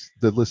quiz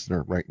the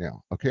listener right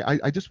now. Okay.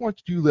 I just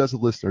want you as a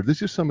listener,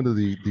 this is some of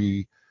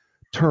the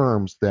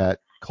terms that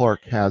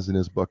Clark has in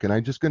his book. And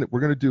we're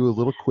going to do a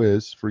little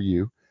quiz for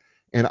you.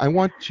 And I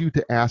want you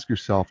to ask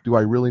yourself, do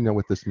I really know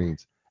what this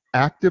means?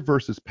 Active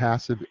versus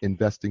passive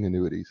investing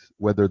annuities,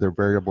 whether they're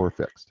variable or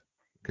fixed.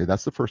 Okay.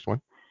 That's the first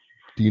one.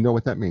 Do you know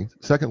what that means?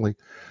 Secondly,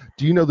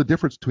 do you know the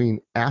difference between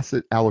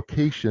asset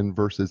allocation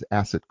versus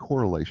asset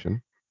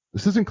correlation?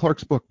 This is in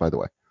Clark's book, by the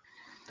way.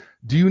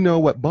 Do you know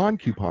what bond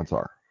coupons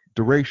are?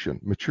 Duration,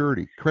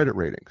 maturity, credit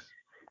ratings.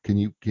 Can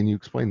you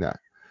explain that?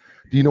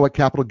 Do you know what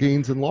capital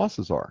gains and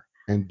losses are?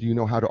 And do you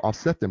know how to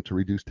offset them to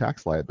reduce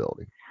tax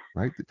liability?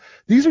 Right?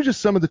 These are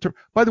just some of the terms.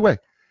 By the way,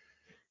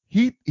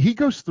 he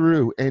goes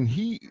through and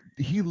he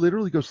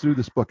literally goes through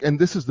this book. And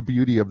this is the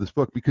beauty of this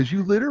book, because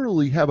you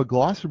literally have a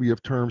glossary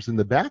of terms in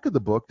the back of the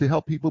book to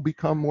help people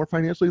become more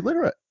financially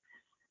literate.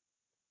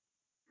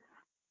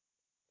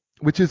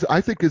 Which is,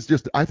 I think is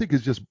just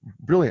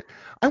brilliant.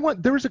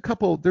 There's a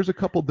couple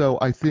though,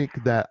 I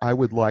think that I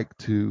would like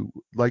to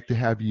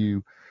have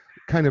you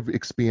kind of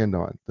expand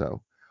on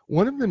though.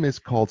 One of them is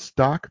called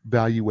stock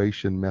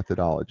valuation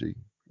methodology.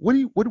 What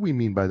do we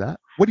mean by that?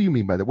 What do you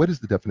mean by that? What is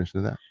the definition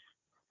of that?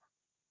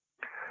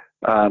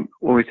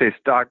 When we say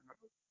stock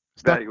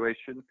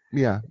valuation,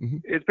 yeah, mm-hmm.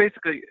 It's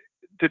basically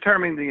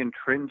determining the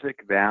intrinsic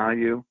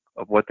value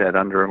of what that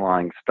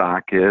underlying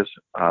stock is.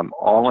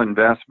 All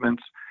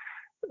investments,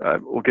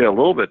 we'll get a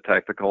little bit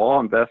technical, all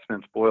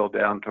investments boil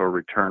down to a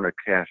return of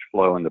cash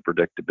flow and the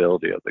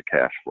predictability of the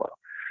cash flow.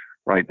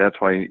 right? That's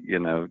why,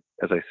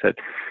 as I said,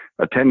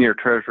 a 10-year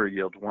Treasury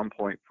yields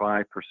 1.5%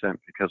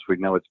 because we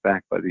know it's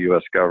backed by the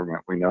U.S.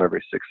 government. We know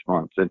every 6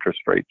 months interest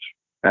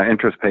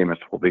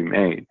payments will be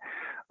made.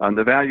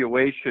 The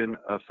valuation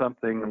of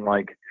something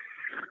like,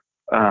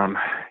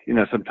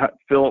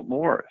 Philip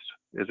Morris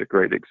is a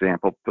great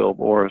example. Philip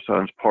Morris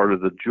is part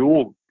of the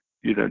jewel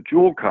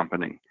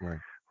company. Right.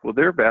 Well,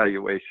 their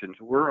valuations,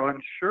 we're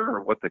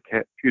unsure what the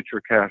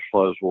future cash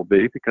flows will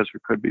be because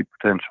there could be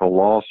potential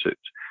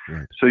lawsuits.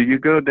 Right. So you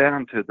go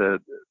down to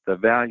the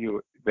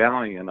value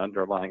and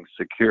underlying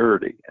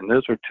security. And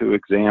those are two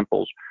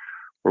examples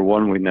where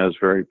one we know is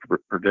very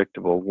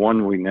predictable.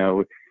 One we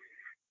know,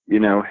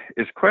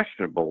 is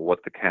questionable what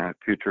the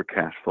future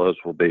cash flows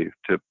will be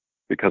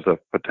because of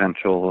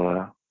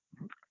potential,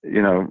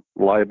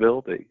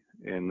 liability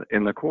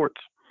in the courts.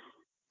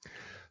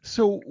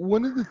 So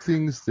one of the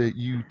things that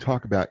you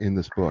talk about in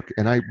this book,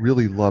 and I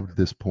really loved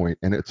this point,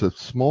 and it's a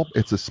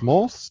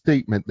small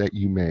statement that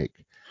you make,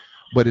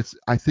 but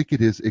I think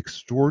it is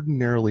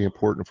extraordinarily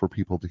important for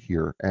people to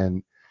hear.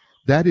 And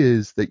that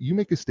is that you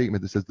make a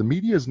statement that says the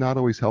media is not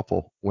always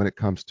helpful when it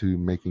comes to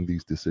making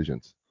these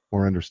decisions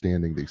or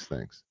understanding these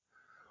things.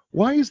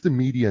 Why is the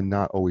media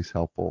not always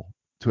helpful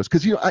to us?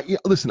 Because,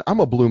 listen, I'm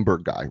a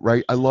Bloomberg guy,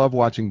 right? I love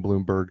watching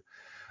Bloomberg.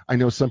 I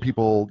know some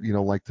people,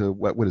 like to,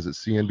 what is it,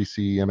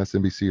 CNBC,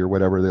 MSNBC, or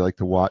whatever they like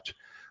to watch.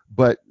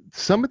 But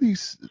some of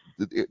these,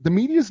 the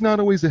media is not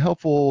always a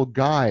helpful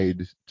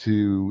guide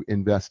to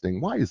investing.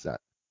 Why is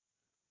that?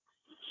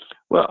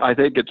 Well, I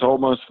think it's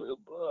almost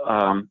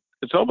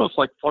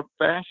like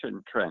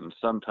fashion trends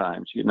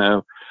sometimes,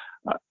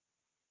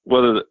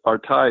 whether our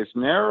ties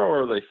narrow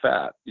or are they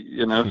fat,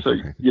 so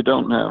you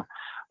don't know.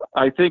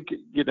 I think,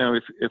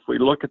 if we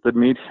look at the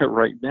media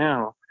right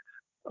now,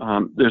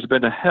 there's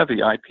been a heavy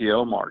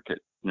IPO market.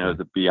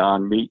 The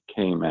Beyond Meat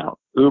came out,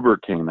 Uber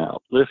came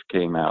out, Lyft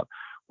came out,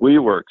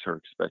 WeWorks are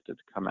expected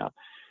to come out.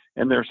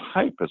 And there's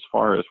hype as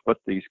far as what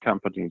these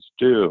companies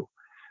do.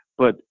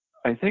 But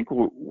I think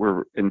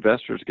where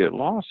investors get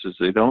lost is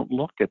they don't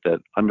look at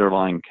that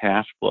underlying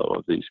cash flow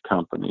of these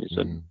companies.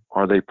 And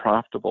are they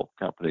profitable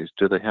companies?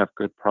 Do they have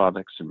good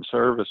products and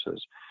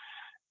services?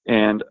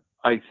 And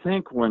I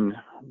think when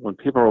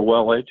people are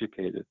well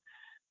educated,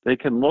 they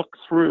can look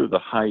through the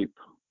hype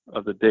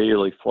of the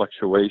daily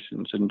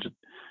fluctuations and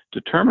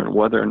determine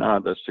whether or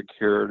not a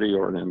security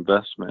or an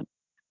investment,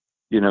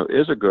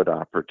 is a good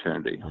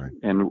opportunity, right,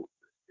 and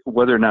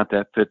whether or not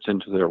that fits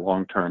into their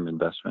long-term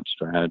investment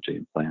strategy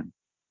and plan.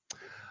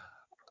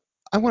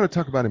 I want to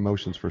talk about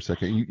emotions for a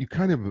second. You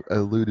kind of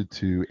alluded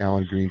to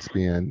Alan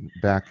Greenspan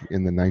back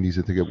in the 90s,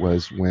 I think it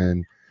was,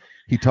 when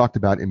he talked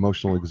about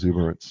emotional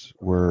exuberance,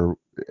 where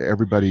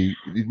everybody,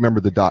 you remember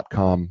the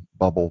dot-com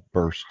bubble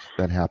burst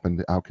that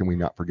happened. How can we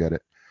not forget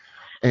it?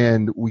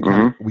 And we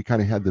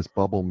kind of had this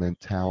bubble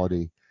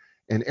mentality,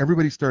 and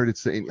everybody started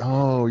saying,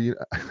 "Oh,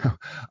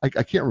 I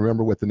can't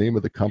remember what the name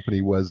of the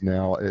company was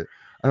now.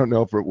 I don't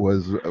know if it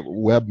was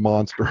Web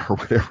Monster or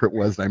whatever it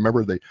was. And I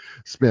remember they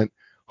spent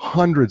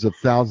hundreds of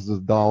thousands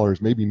of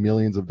dollars, maybe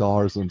millions of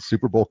dollars on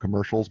Super Bowl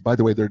commercials. By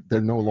the way, they're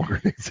no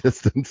longer in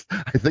existence.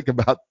 I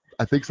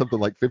think something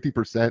like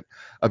 50%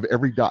 of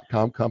every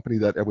 .com company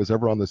that was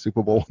ever on the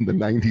Super Bowl in the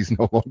 90s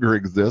no longer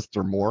exists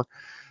or more.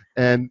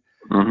 And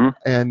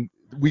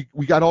we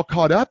got all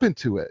caught up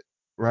into it,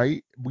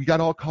 right? We got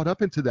all caught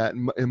up into that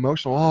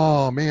emotional,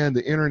 oh man,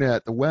 the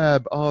internet, the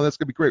web, oh, that's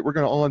gonna be great. We're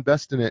gonna all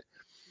invest in it.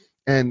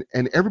 And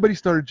everybody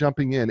started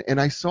jumping in.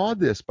 And I saw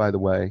this, by the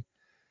way,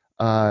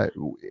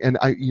 and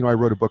I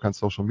wrote a book on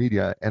social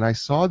media, and I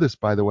saw this,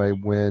 by the way,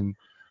 when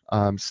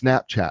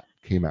Snapchat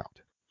came out.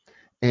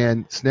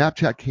 And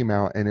Snapchat came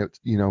out, and it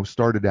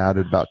started out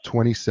at about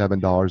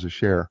 $27 a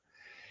share.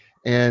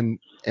 And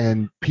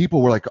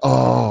people were like,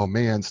 oh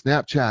man,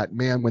 Snapchat,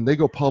 man, when they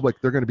go public,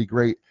 they're going to be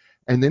great.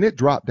 And then it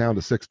dropped down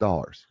to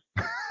 $6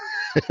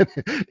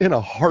 in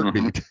a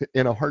heartbeat.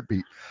 In a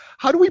heartbeat.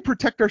 How do we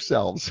protect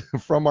ourselves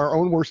from our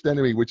own worst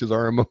enemy, which is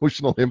our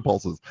emotional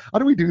impulses? How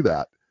do we do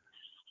that?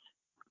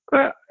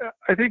 Well,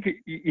 I think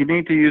you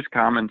need to use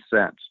common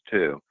sense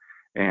too.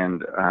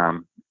 And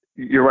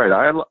you're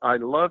right. I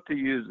love to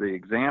use the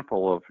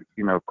example of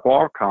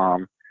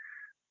Qualcomm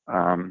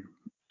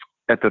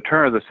at the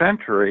turn of the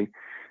century.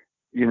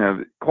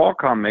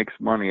 Qualcomm makes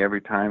money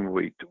every time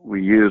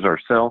we use our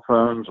cell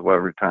phones, or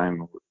every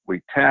time we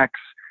text.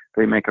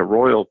 They make a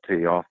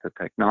royalty off the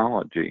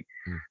technology.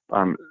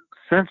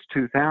 Since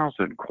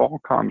 2000,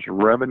 Qualcomm's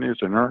revenues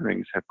and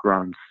earnings have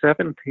grown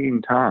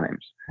 17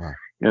 times. Wow.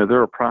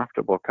 They're a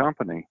profitable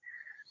company,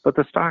 but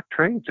the stock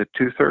trades at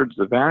 2/3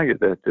 the value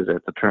that it did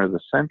at the turn of the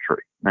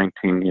century,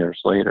 19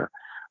 years later.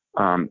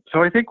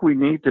 So I think we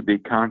need to be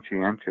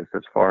conscientious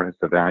as far as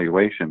the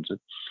valuations.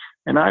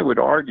 And I would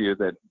argue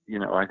that,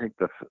 I think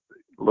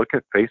look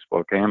at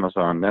Facebook,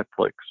 Amazon,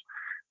 Netflix.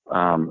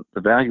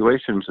 The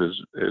valuations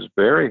is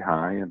very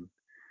high, and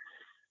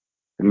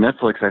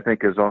Netflix, I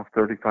think, is off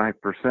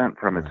 35%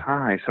 from its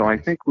high. So I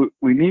think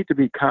we need to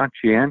be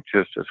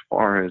conscientious as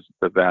far as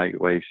the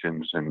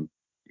valuations, and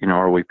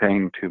are we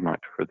paying too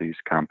much for these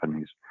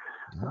companies?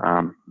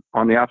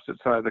 On the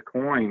opposite side of the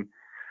coin,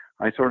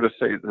 I sort of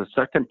say the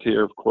second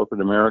tier of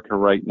corporate America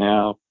right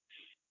now,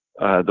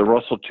 the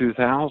Russell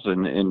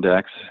 2000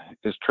 index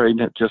is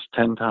trading at just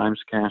 10 times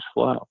cash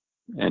flow.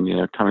 And,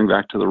 coming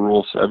back to the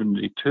Rule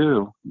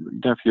 72,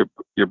 if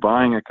you're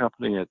buying a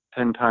company at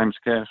 10 times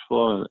cash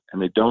flow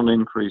and they don't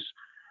increase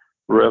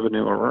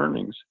revenue or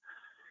earnings,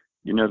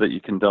 you know that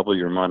you can double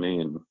your money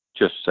in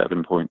just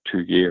 7.2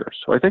 years.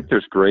 So I think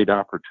there's great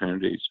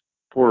opportunities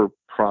for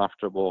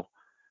profitable,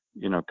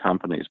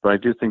 companies. But I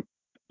do think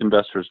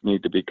investors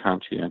need to be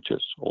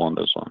conscientious along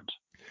those lines.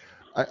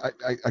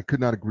 I could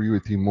not agree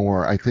with you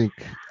more. I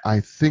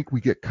think we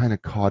get kind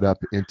of caught up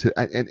into,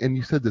 and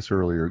you said this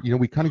earlier,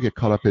 we kind of get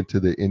caught up into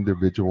the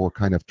individual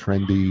kind of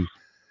trendy,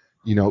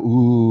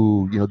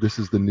 this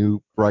is the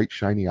new bright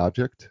shiny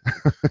object.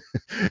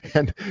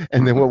 and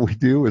then what we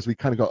do is we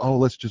kind of go, oh,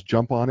 let's just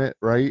jump on it,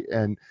 right?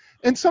 And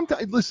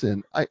sometimes,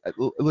 listen, I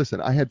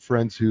had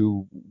friends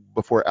who,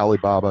 before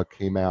Alibaba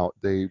came out,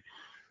 they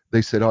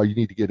said, oh, you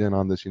need to get in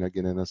on this, get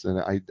in on this.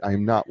 And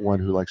I'm not one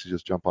who likes to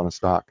just jump on a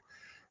stock.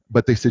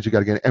 But they said you got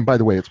to get in. And by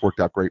the way, it's worked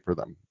out great for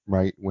them,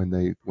 right? When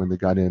they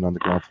got in on the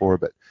ground floor.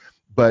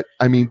 But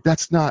I mean,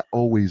 that's not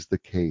always the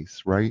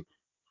case, right?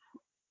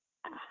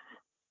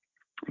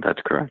 That's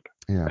correct.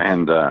 Yeah.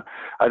 And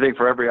I think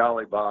for every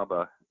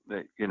Alibaba,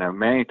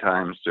 many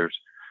times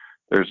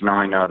there's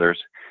 9 others.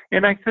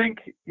 And I think,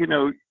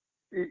 even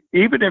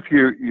if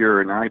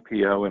you're an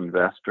IPO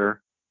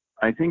investor,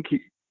 I think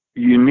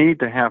you need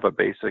to have a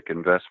basic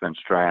investment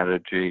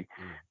strategy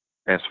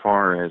as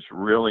far as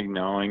really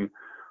knowing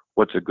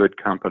what's a good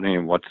company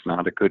and what's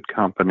not a good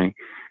company,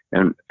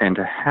 and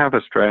to have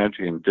a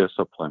strategy and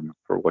discipline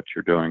for what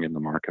you're doing in the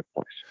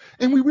marketplace.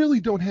 And we really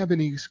don't have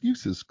any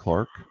excuses,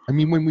 Clark. I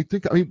mean,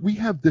 we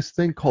have this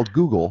thing called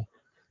Google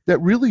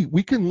that really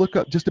we can look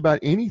up just about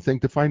anything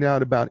to find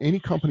out about any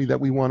company that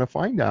we want to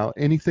find out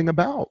anything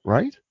about,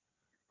 right?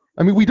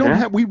 I mean, we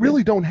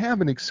really don't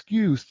have an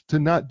excuse to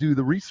not do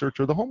the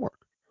research or the homework.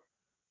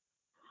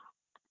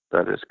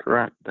 That is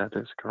correct.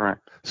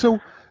 So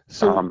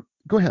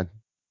go ahead.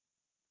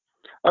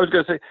 I was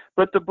going to say,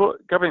 but the book,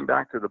 coming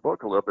back to the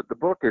book a little bit, the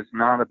book is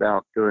not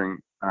about doing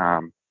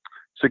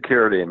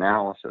security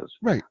analysis.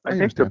 Right. I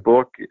think the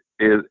book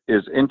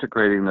is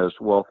integrating those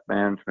wealth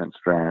management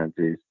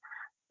strategies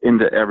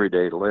into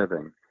everyday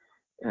living.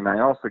 And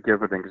I also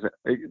give an example.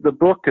 The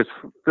book is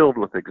filled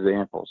with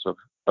examples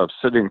of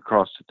sitting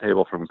across the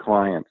table from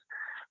clients.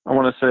 I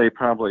want to say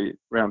probably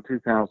around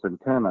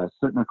 2010, I was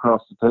sitting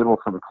across the table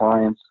from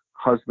clients,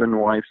 husband,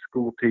 wife,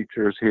 school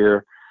teachers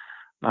here.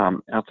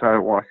 Outside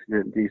of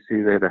Washington,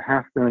 D.C., they had a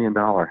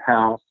 $500,000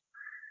 house.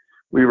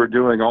 We were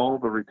doing all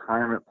the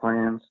retirement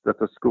plans that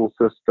the school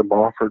system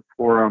offered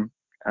for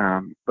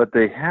them, but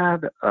they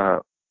had a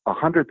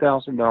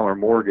 $100,000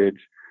 mortgage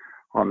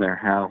on their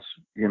house,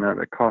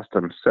 that cost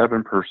them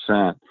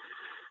 7%.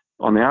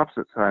 On the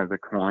opposite side of the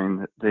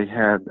coin, they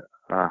had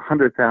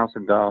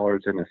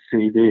 $100,000 in a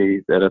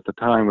CD that at the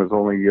time was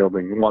only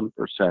yielding 1%.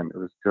 It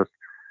was just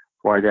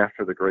right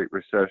after the Great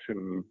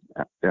Recession.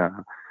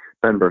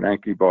 Ben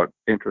Bernanke brought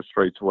interest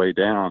rates way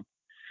down.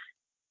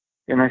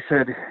 And I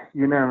said,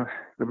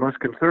 the most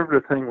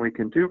conservative thing we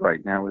can do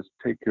right now is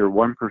take your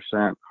 1%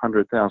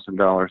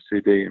 $100,000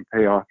 CD and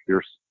pay off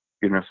your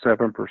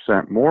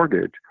 7%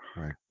 mortgage.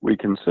 Right. We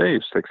can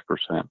save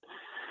 6%.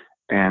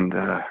 And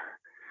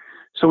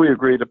so we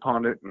agreed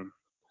upon it. And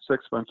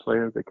 6 months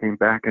later, they came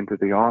back into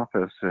the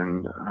office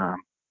and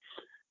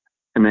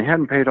they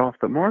hadn't paid off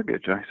the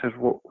mortgage. I said,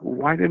 well,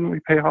 why didn't we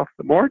pay off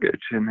the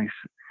mortgage? And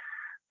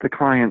the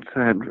client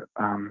said,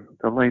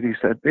 the lady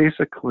said,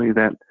 basically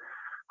that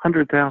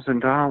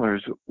 $100,000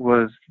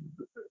 was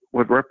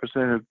what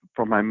represented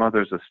for my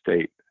mother's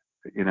estate,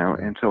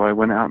 and so I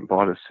went out and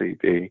bought a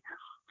CD.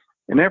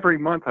 And every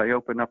month I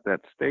open up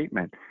that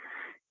statement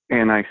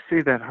and I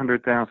see that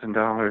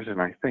 $100,000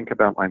 and I think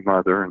about my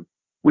mother. And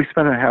we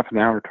spent a half an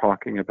hour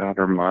talking about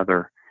her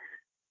mother.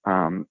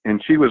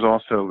 And she was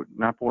also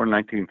not born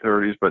in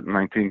 1930s, but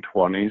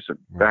 1920s. And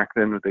back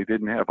then they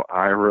didn't have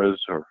IRAs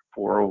or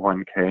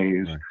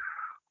 401ks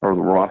or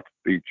the Roth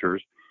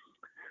features.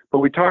 But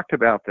we talked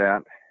about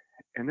that.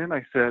 And then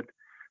I said,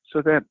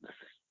 so that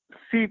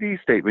CD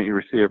statement you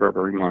receive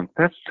every month,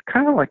 that's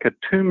kind of like a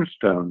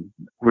tombstone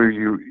where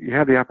you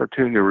have the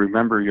opportunity to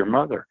remember your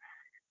mother.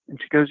 And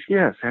she goes,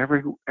 yes,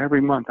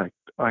 every month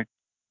I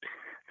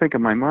think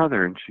of my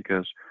mother. And she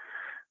goes,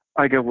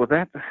 I go, well,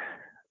 that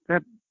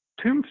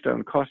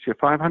tombstone costs you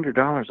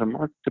 $500 a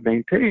month to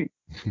maintain.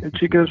 And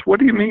she goes, what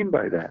do you mean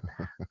by that?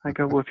 I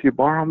go, well, if you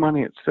borrow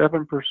money at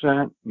 7%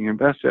 and you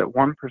invest at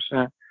 1%,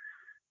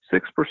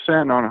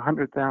 6% on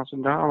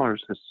 $100,000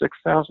 is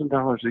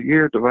 $6,000 a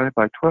year divided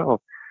by 12.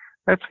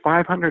 That's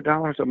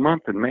 $500 a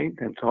month in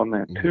maintenance on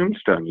that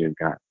tombstone you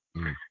got.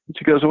 And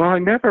she goes, well, I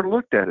never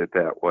looked at it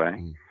that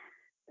way.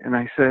 And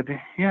I said,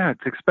 yeah,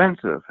 it's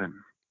expensive. And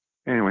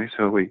anyway,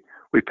 so we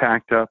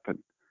packed up, and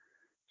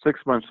 6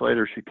 months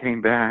later she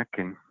came back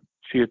and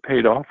she had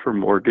paid off her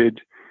mortgage.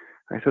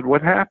 I said,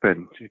 what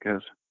happened? She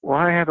goes, well,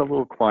 I had a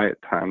little quiet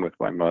time with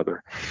my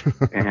mother.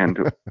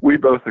 And we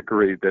both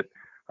agreed that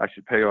I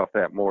should pay off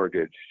that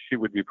mortgage, she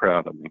would be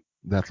proud of me.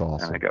 That's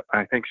awesome. And I go,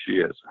 I think she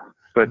is.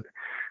 But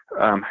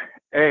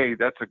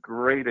that's a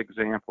great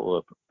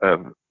example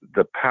of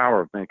the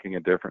power of making a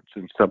difference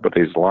in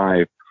somebody's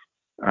life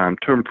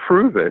to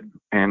improve it.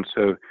 And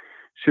so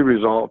she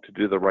resolved to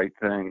do the right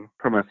thing.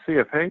 From a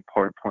CFA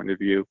point of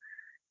view,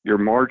 your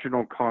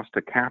marginal cost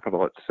of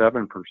capital at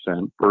 7%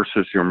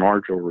 versus your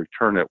marginal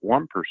return at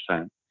 1%.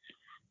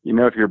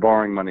 If you're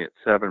borrowing money at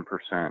 7%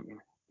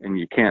 and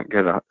you can't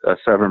get a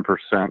 7%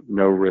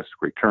 no risk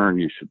return,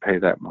 you should pay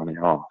that money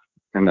off.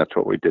 And that's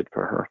what we did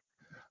for her.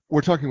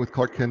 We're talking with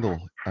Clark Kendall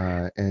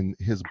and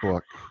his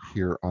book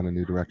here on A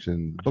New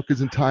Direction. The book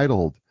is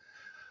entitled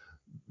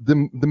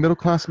The Middle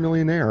Class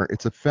Millionaire.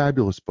 It's a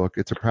fabulous book.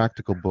 It's a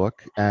practical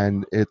book,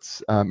 and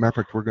it's matter of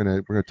fact, we're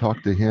gonna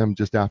talk to him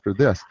just after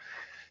this.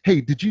 Hey,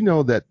 did you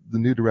know that The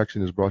New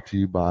Direction is brought to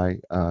you by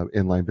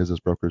Inline Business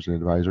Brokers and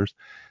Advisors?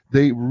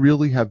 They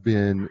really have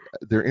been,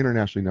 they're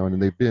internationally known,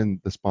 and they've been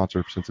the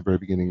sponsor since the very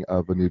beginning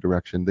of A New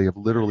Direction. They have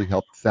literally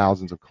helped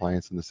thousands of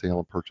clients in the sale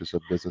and purchase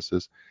of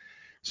businesses.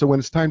 So when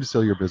it's time to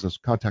sell your business,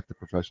 contact the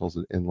professionals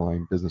at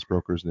Inline Business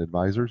Brokers and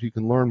Advisors. You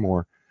can learn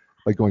more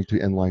by going to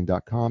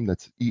inline.com.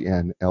 That's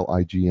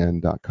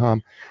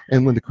ENLIGN.com.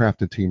 And Linda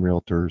Craft and Team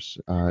Realtors,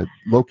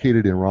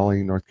 located in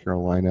Raleigh, North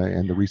Carolina,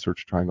 and the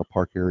Research Triangle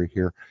Park area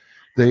here.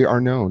 They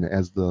are known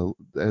as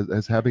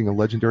having a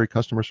legendary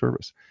customer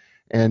service.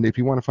 And if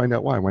you want to find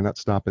out why not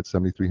stop at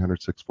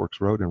 7300 Six Forks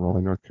Road in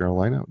Raleigh, North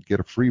Carolina, get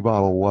a free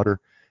bottle of water,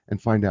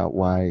 and find out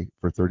why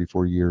for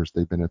 34 years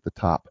they've been at the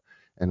top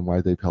and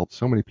why they've helped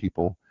so many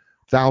people,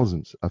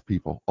 thousands of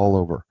people all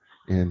over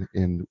in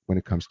when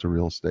it comes to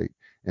real estate.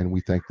 And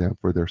we thank them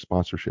for their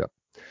sponsorship.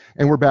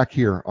 And we're back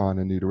here on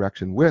A New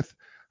Direction with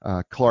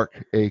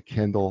Clark A.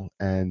 Kendall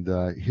and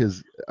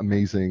his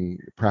amazing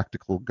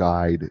practical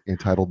guide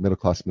entitled Middle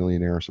Class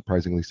Millionaire,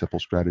 Surprisingly Simple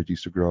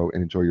Strategies to Grow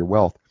and Enjoy Your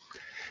Wealth.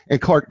 And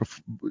Clark,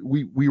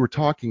 we were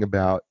talking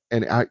about,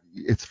 and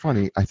it's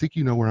funny, I think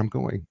you know where I'm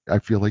going. I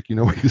feel like you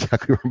know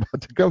exactly where I'm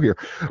about to go here,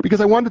 because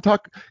I wanted to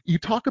you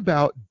talk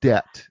about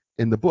debt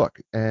in the book,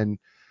 and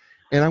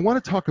I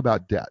want to talk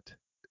about debt.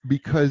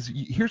 Because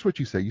here's what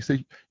you say. You say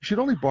you should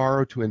only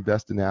borrow to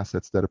invest in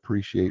assets that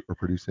appreciate or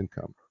produce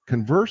income.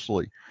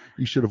 Conversely,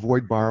 you should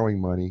avoid borrowing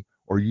money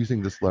or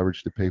using this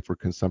leverage to pay for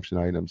consumption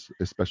items,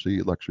 especially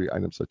luxury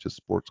items such as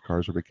sports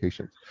cars or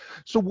vacations.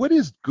 So what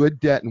is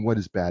good debt and what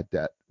is bad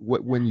debt?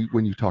 When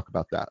you talk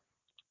about that?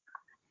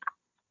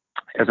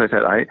 As I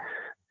said,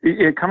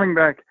 coming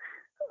back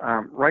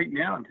right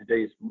now in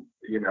today's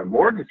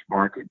mortgage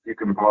market, you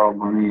can borrow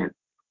money at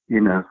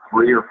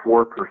 3 or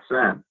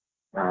 4%.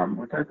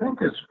 Which I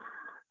think is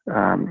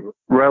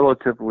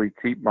relatively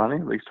cheap money,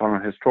 at least on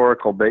a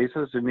historical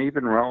basis, and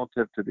even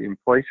relative to the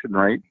inflation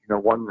rate,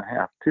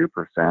 1.5%,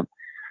 2%.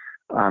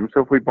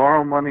 So if we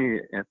borrow money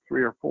at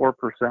 3 or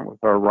 4%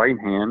 with our right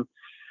hand,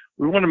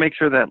 we want to make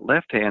sure that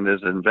left hand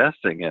is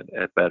investing it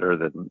at better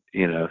than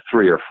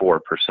 3 or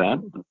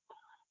 4%.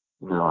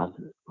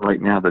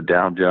 Right now the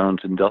Dow Jones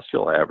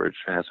Industrial Average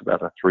has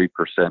about a 3%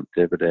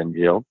 dividend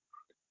yield.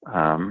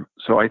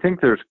 So I think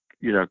there's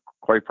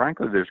quite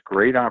frankly, there's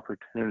great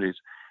opportunities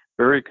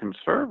very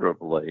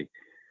conservatively,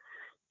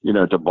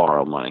 to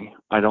borrow money.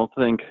 I don't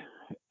think,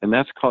 and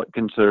that's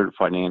considered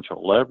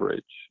financial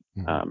leverage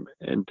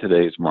in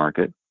today's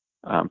market.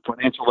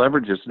 Financial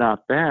leverage is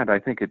not bad. I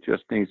think it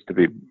just needs to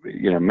be,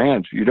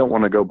 managed. You don't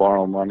want to go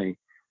borrow money,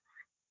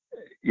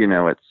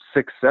 at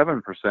 6,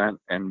 7%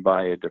 and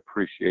buy a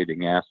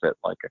depreciating asset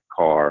like a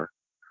car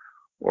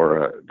or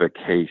a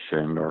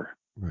vacation, or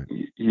right.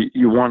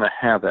 You want to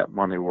have that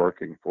money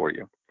working for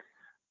you.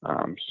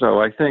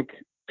 So I think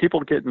people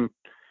get in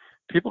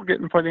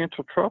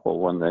financial trouble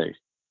when they,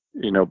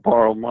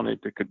 borrow money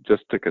to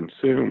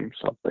consume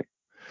something.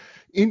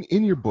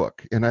 In your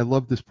book, and I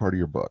love this part of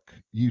your book,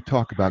 you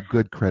talk about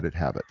good credit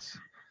habits.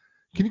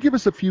 Can you give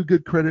us a few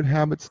good credit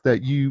habits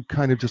that you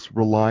kind of just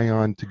rely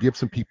on to give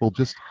some people,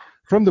 just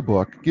from the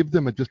book, give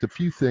them just a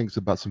few things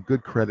about some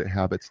good credit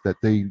habits that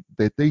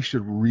they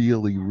should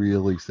really,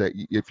 really say.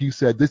 If you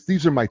said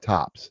these are my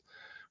tops,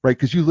 right?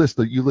 Because you list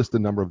a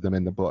number of them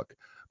in the book.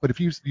 But if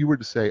you were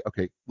to say,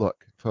 okay,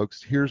 look,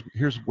 folks, here's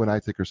what I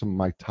think are some of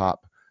my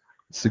top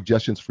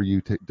suggestions for you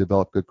to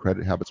develop good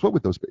credit habits, what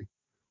would those be?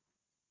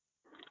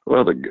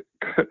 Well, the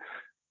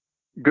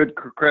good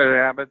credit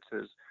habits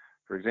is,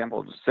 for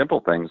example, simple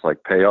things like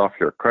pay off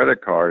your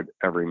credit card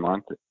every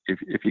month.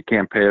 If you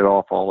can't pay it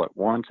off all at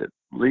once, at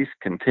least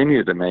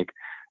continue to make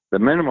the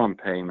minimum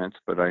payments.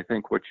 But I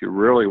think what you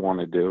really want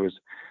to do is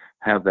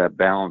have that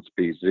balance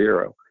be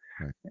zero.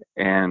 Right.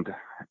 And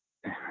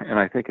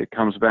I think it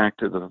comes back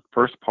to the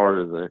first part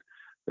of the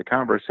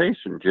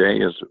conversation, Jay,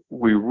 is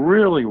we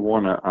really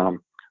want to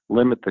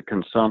limit the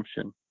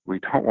consumption. We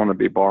don't want to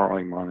be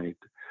borrowing money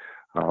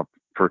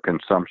for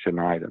consumption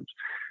items.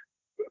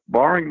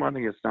 Borrowing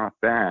money is not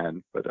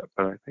bad, but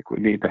I think we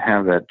need to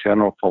have that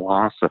general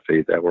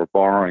philosophy that we're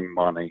borrowing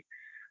money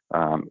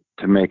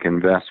to make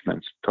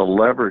investments, to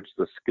leverage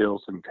the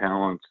skills and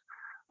talents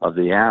of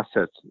the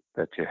assets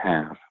that you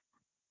have.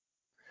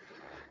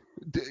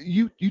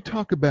 You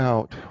talk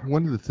about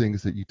one of the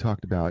things that you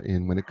talked about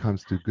in when it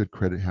comes to good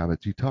credit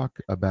habits. You talk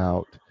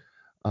about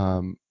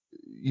um,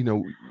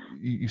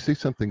 you say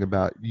something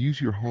about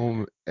use your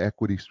home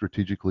equity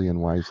strategically and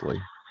wisely.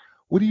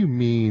 What do you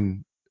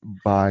mean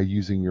by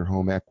using your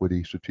home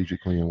equity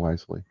strategically and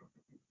wisely?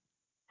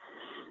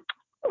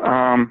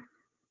 Um,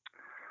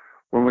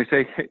 when we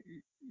say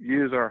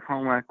use our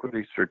home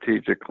equity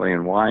strategically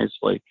and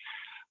wisely,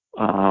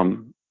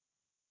 um,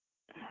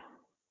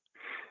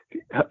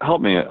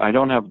 help me. I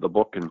don't have the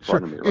book in Sure.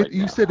 front of me right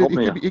You now. said Help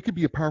me. it could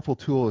be a powerful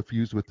tool if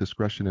used with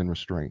discretion and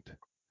restraint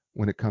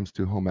when it comes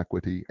to home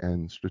equity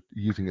and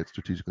using it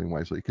strategically and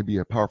wisely. It could be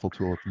a powerful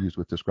tool if used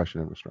with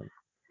discretion and restraint.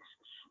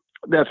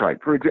 That's right.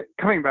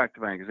 Coming back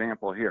to my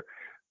example here,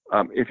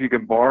 if you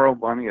can borrow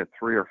money at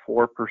 3 or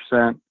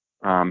 4%,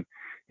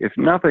 if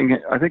nothing,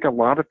 I think a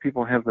lot of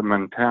people have the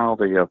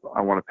mentality of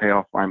I want to pay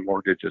off my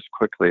mortgage as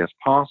quickly as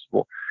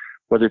possible.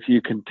 But if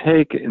you can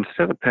take,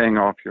 instead of paying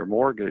off your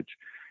mortgage,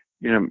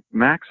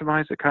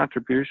 maximize the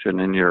contribution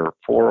in your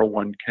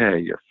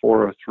 401k, your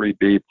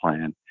 403b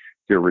plan,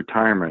 your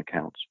retirement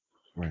accounts.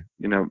 Right.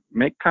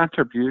 Make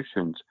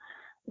contributions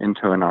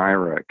into an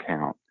IRA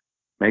account,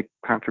 make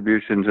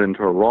contributions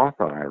into a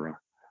Roth IRA.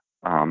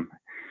 Um,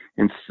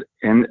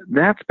 and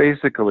that's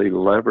basically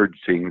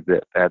leveraging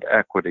that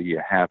equity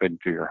you have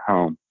into your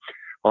home.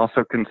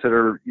 Also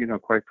consider,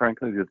 quite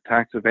frankly, the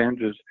tax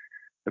advantages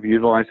of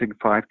utilizing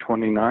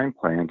 529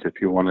 plans if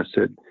you want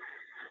to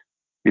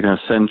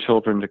send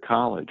children to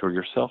college or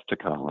yourself to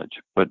college.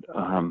 But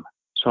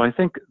so I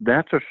think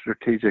that's a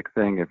strategic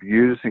thing of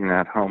using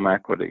that home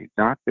equity,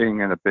 not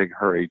being in a big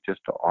hurry just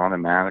to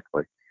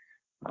automatically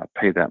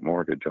pay that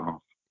mortgage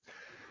off.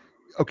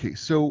 Okay,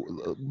 so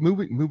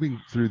moving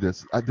through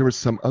this, there was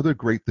some other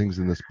great things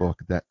in this book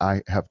that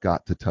I have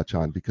got to touch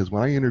on because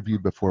when I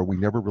interviewed before, we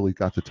never really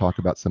got to talk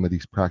about some of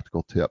these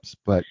practical tips,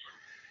 but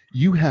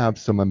you have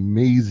some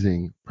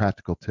amazing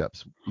practical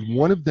tips.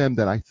 One of them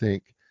that I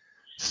think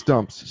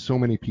stumps so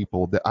many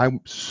people that I'm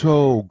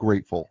so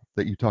grateful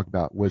that you talked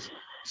about was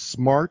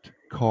smart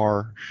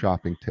car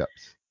shopping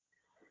tips.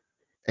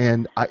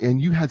 And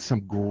you had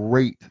some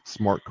great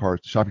smart car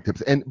shopping tips.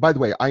 And by the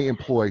way, I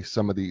employ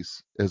some of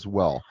these as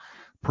well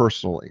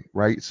personally,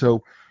 right?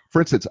 So for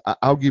instance,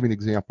 I'll give you an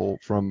example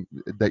from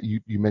that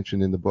you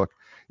mentioned in the book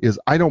is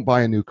I don't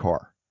buy a new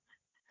car.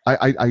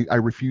 I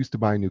refuse to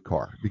buy a new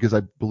car because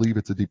I believe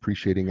it's a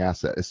depreciating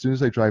asset. As soon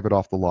as I drive it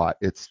off the lot,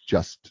 it's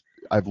just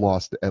I've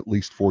lost at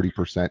least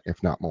 40%,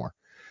 if not more,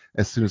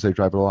 as soon as I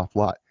drive it off the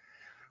lot.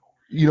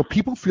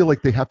 People feel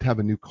like they have to have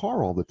a new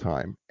car all the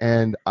time,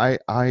 and I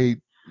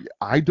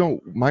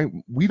don't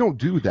we don't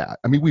do that.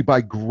 I mean, we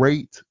buy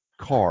great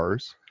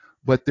cars,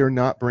 but they're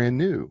not brand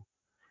new.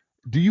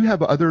 Do you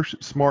have other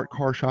smart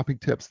car shopping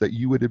tips that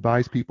you would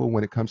advise people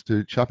when it comes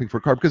to shopping for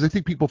a car? Because I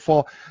think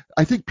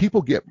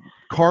people get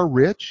car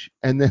rich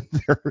and then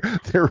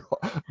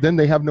then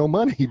they have no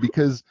money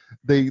because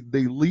they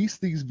lease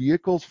these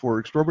vehicles for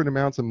exorbitant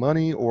amounts of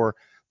money, or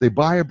they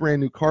buy a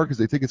brand new car because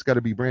they think it's got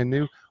to be brand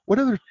new. What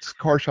other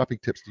car shopping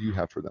tips do you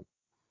have for them?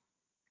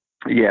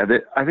 Yeah,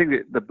 I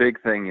think the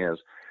big thing is,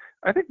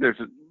 I think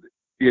there's,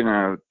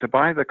 to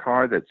buy the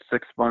car that's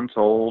 6 months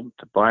old,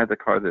 to buy the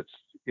car that's,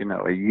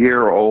 a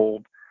year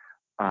old,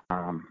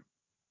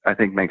 I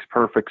think makes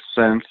perfect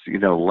sense,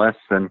 less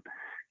than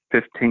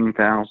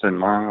 15,000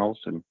 miles.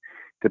 And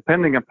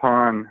depending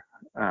upon,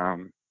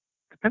 the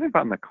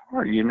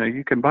car,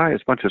 you can buy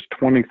as much as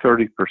 20,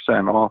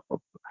 30% off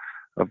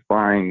of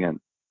buying it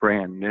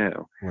brand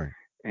new. Right.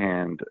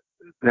 And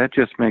that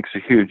just makes a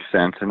huge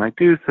sense. And I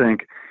do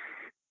think,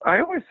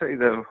 I always say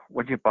though,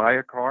 when you buy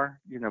a car,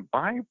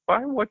 buy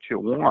what you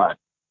want,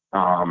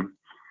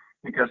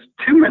 because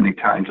too many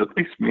times, at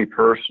least me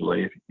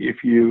personally,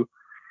 if you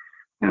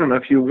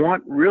if you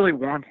really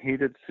want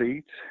heated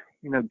seats,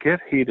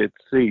 get heated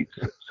seats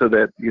so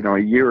that a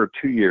year or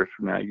 2 years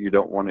from now you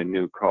don't want a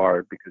new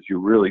car because you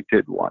really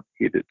did want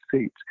heated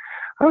seats.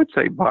 I would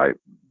say buy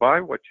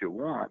what you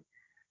want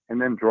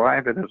and then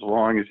drive it as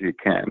long as you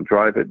can.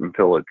 Drive it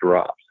until it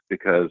drops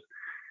because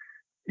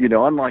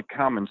unlike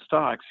common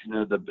stocks,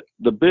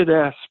 the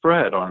bid-ask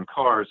spread on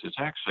cars is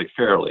actually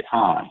fairly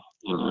high.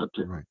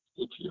 Right.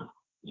 If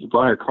you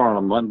buy a car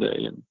on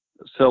Monday and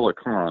sell a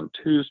car on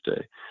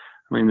Tuesday,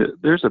 I mean,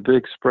 there's a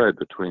big spread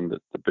between the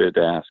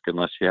bid-ask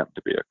unless you happen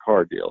to be a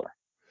car dealer.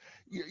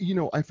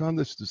 I found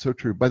this so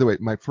true. By the way,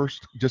 my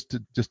first, just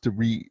to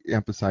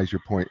re-emphasize your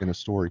point in a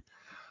story,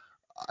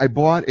 I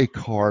bought a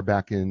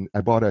Cadillac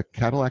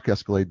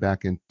Escalade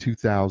back in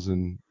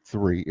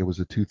 2003. It was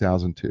a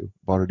 2002.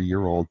 Bought it a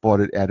year old.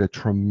 Bought it at a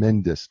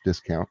tremendous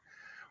discount.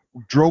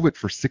 Drove it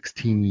for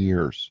 16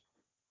 years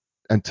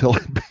until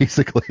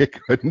basically I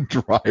couldn't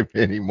drive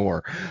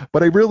anymore.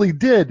 But I really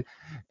did.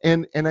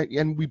 And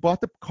we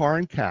bought the car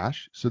in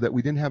cash so that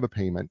we didn't have a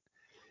payment.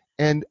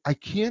 And I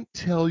can't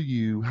tell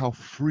you how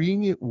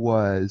freeing it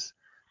was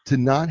to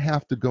not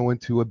have to go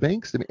into a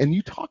bank statement. And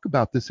you talk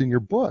about this in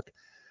your book,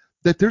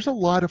 that there's a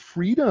lot of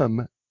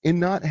freedom in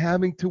not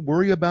having to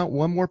worry about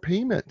one more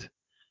payment.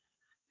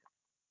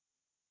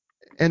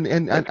 And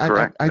That's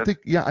correct. I think,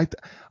 yeah,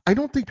 I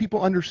don't think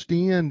people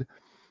understand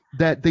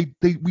that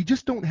we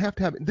just don't have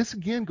to have this.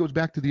 Again, goes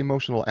back to the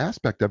emotional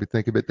aspect of it.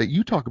 Think of it, that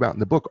you talk about in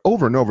the book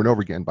over and over and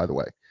over again, by the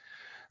way,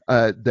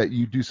 that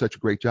you do such a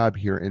great job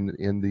here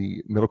in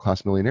the Middle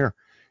Class Millionaire,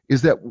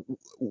 is that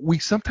we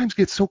sometimes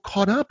get so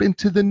caught up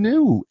into the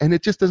new, and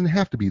it just doesn't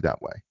have to be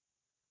that way.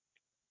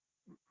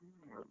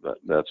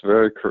 That's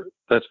very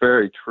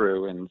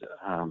true, and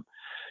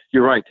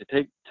you're right to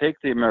take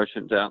the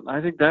emotions out. And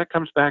I think that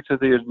comes back to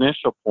the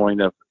initial point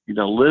of,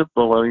 live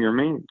below your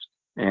means,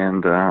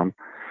 and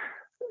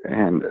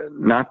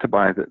not to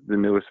buy the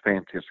newest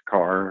fanciest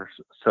car or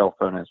cell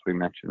phone, as we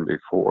mentioned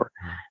before.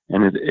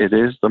 And it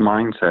is the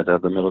mindset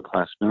of the middle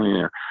class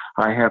millionaire.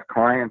 I have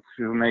clients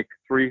who make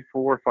 $300,000,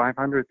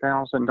 $400,000,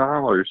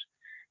 $500,000,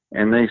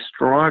 and they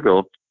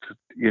struggle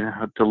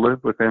to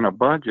live within a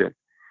budget.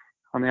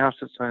 On the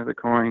opposite side of the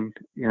coin,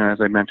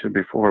 as I mentioned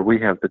before, we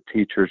have the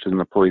teachers and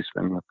the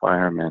policemen and the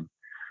firemen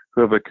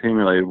who have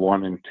accumulated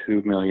 $1 and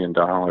 $2 million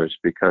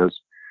because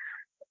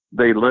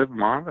they live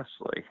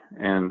modestly,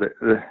 and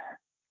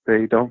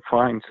they don't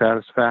find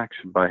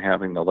satisfaction by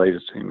having the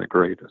latest and the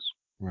greatest.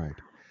 Right.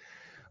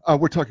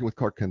 We're talking with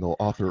Clark Kendall,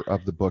 author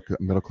of the book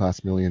Middle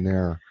Class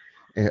Millionaire,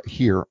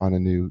 here on A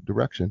New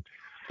Direction.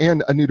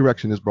 And A New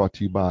Direction is brought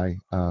to you by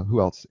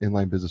who else?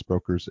 Inline Business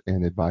Brokers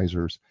and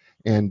Advisors.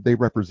 And they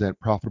represent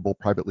profitable,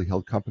 privately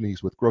held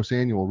companies with gross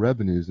annual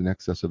revenues in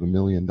excess of $1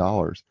 million.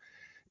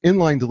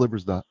 Inline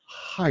delivers the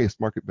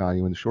highest market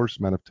value in the shortest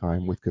amount of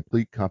time with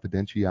complete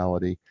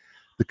confidentiality.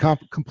 The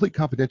complete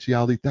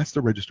confidentiality, that's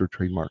the registered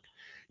trademark.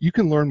 You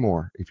can learn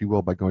more, if you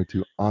will, by going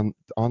to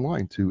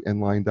online to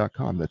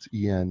enline.com. That's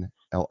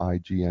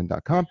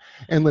ENLIGN.com.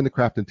 And Linda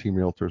Craft and Team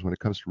Realtors, when it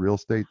comes to real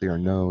estate, they are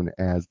known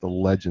as the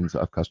legends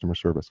of customer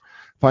service.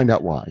 Find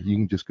out why. You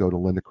can just go to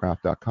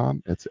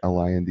lindacraft.com. It's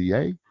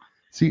LINDACRAFT.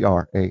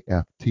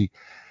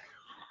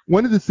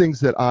 One of the things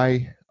that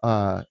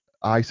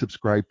I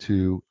subscribe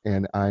to,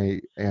 and I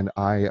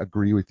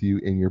agree with you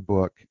in your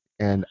book,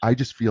 and I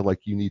just feel like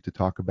you need to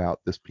talk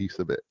about this piece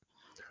of it.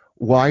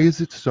 Why is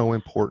it so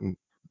important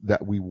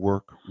that we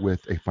work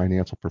with a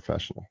financial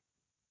professional?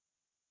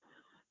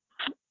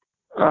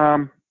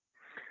 The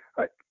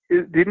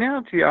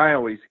analogy I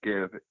always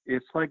give,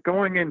 it's like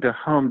going into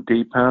Home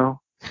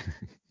Depot,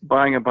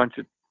 buying a bunch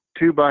of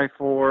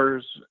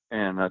 2x4s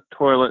and a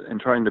toilet and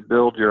trying to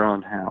build your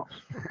own house.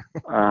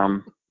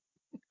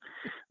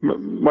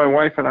 My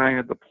wife and I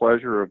had the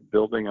pleasure of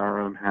building our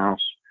own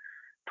house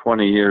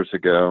 20 years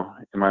ago,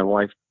 and my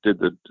wife did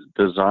the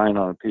design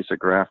on a piece of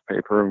graph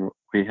paper.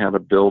 We had a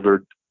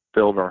builder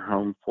build our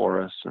home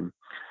for us, and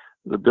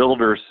the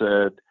builder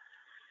said,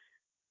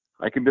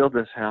 I can build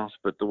this house,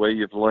 but the way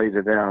you've laid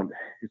it out,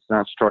 it's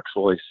not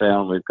structurally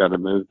sound. We've got to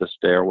move the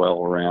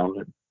stairwell around.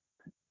 And,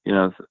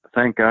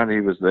 thank God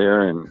he was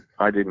there, and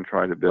I didn't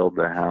try to build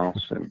the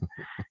house. And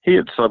he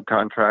had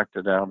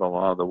subcontracted out a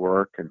lot of the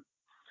work, and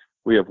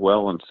we have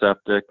well and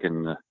septic,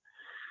 and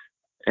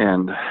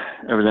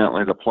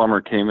evidently the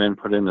plumber came in,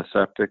 put in the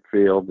septic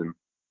field, and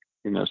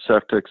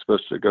septic's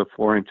supposed to go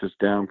 4 inches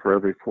down for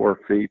every 4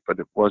 feet, but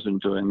it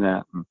wasn't doing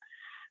that. And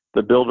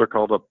the builder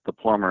called up the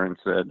plumber and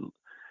said,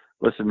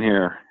 listen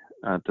here,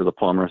 to the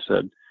plumber,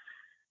 said,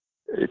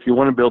 if you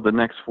want to build the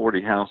next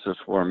 40 houses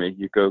for me,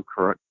 you go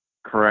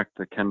correct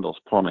the Kendall's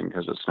plumbing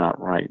because it's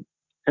not right.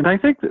 And I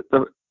think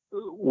that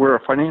where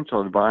a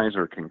financial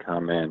advisor can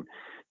come in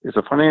is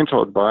a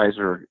financial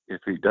advisor,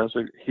 if he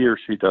or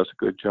she does a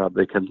good job,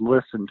 they can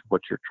listen to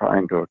what you're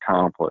trying to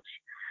accomplish,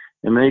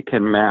 and they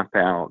can map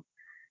out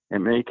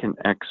and they can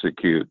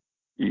execute,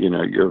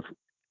 you're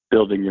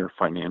building your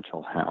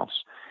financial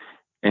house.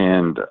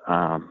 And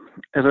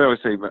as I always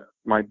say,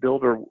 my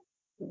builder,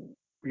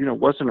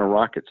 wasn't a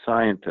rocket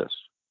scientist,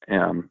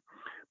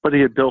 but he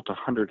had built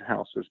 100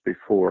 houses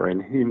before,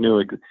 and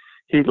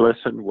he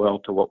listened well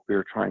to what we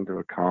were trying to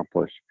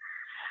accomplish.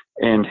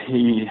 And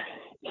he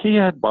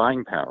had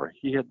buying power.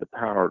 He had the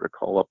power to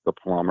call up the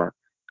plumber,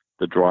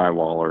 the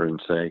drywaller,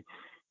 and say,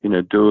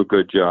 do a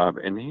good job.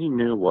 And he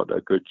knew what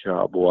a good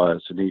job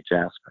was in each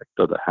aspect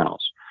of the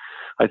house.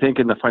 I think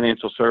in the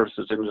financial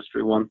services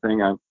industry, one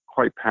thing I'm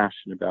quite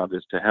passionate about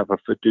is to have a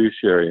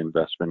fiduciary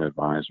investment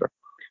advisor,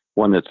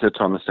 one that sits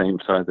on the same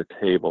side of the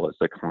table as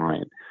the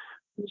client,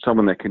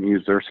 someone that can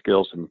use their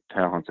skills and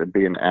talents and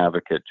be an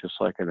advocate, just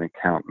like an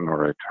accountant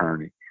or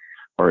attorney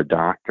or a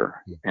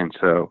doctor. And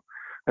so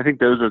I think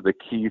those are the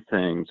key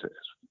things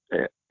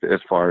as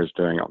far as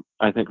doing them.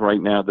 I think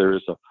right now there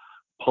is a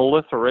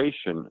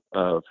proliferation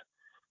of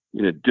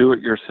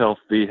do-it-yourself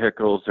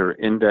vehicles. There are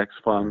index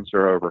funds.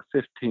 There are over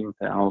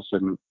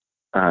 15,000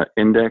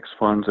 index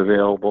funds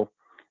available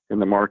in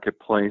the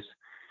marketplace.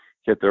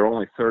 Yet there are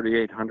only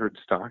 3,800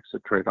 stocks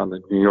that trade on the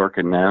New York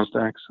and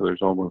NASDAQ. So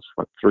there's almost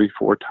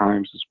 3-4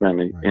 times as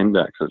many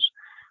indexes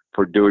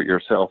for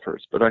do-it-yourselfers.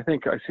 But I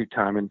think I see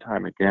time and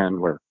time again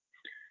where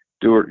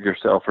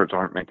do-it-yourselfers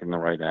aren't making the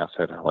right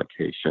asset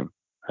allocation.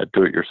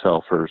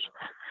 Do-it-yourselfers,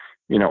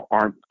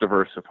 aren't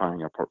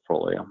diversifying a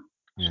portfolio.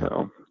 Yeah.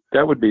 So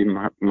that would be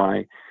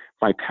my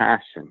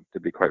passion, to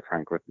be quite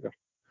frank with you.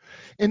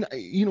 And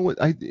you know what?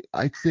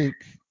 I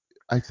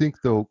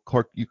think though,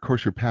 Clark, of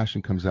course, your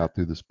passion comes out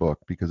through this book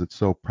because it's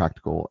so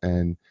practical,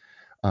 and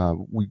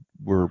we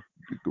were.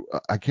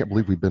 I can't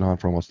believe we've been on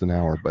for almost an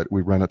hour, but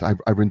we ran it.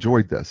 I've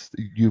enjoyed this.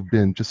 You've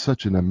been just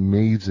such an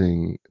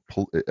amazing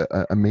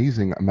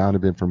amount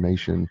of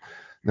information,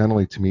 not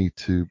only to me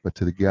but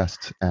to the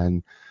guests.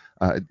 And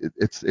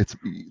it's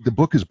the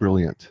book is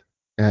brilliant,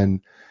 and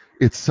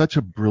it's such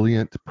a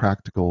brilliant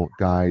practical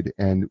guide.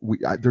 And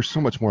there's so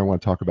much more I want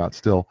to talk about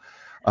still,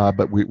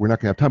 but we're not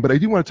going to have time. But I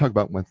do want to talk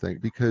about one thing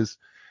because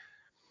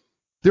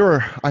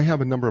I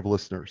have a number of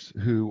listeners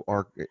who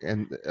are,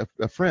 and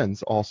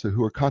friends also,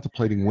 who are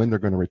contemplating when they're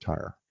going to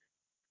retire.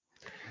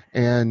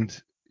 And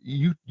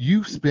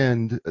you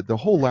spend the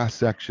whole last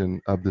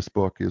section of this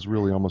book is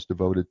really almost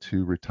devoted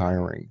to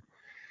retiring.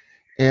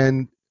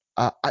 And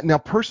now,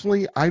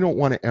 personally, I don't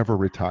want to ever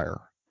retire.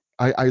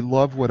 I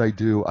love what I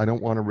do. I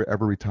don't want to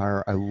ever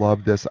retire. I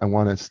love this. I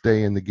want to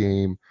stay in the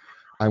game.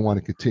 I want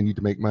to continue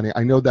to make money.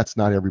 I know that's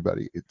not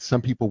everybody.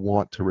 Some people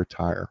want to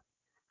retire.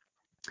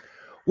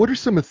 What are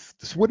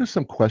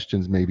some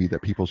questions maybe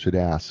that people should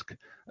ask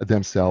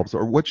themselves,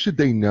 or what should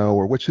they know,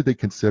 or what should they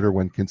consider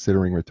when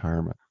considering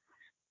retirement?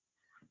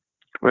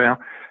 Well,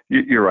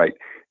 you're right.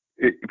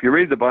 If you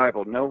read the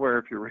Bible, nowhere,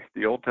 if you read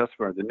the Old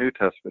Testament or the New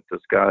Testament,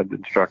 does God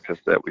instruct us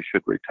that we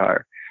should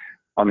retire.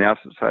 On the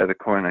opposite side of the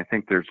coin, I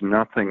think there's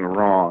nothing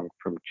wrong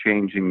from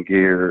changing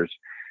gears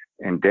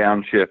and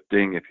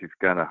downshifting if you've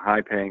got a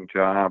high-paying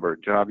job or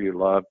a job you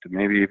love to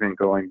maybe even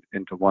going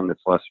into one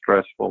that's less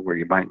stressful where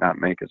you might not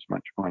make as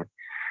much money.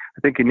 I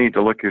think you need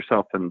to look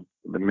yourself in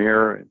the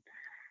mirror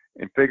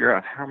and figure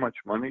out how much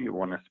money you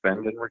want to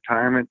spend in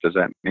retirement. Does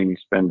that mean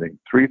spending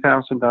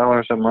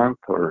 $3,000 a month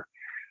or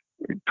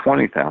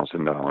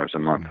 $20,000 a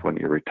month when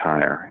you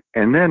retire?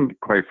 And then,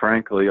 quite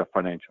frankly, a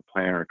financial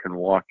planner can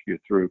walk you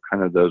through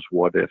kind of those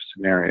what-if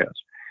scenarios.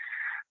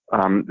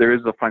 There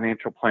is a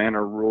financial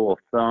planner rule of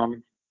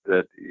thumb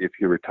that if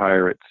you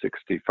retire at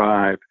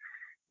 65,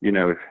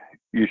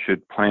 you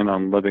should plan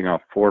on living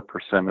off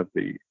 4% of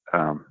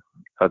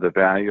the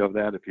value of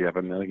that. If you have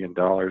 $1 million,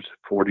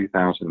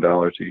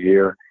 $40,000 a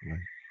year. Right.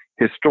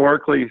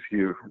 Historically, if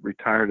you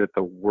retired at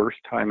the worst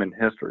time in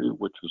history,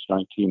 which was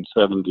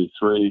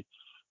 1973,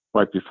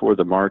 right before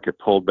the market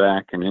pulled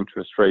back and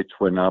interest rates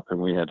went up and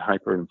we had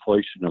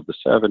hyperinflation of the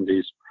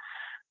 70s,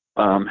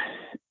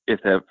 if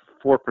that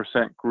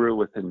 4% grew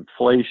with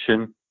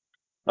inflation,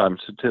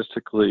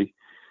 statistically,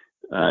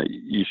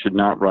 you should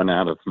not run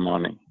out of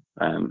money.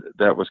 And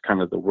that was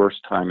kind of the worst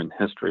time in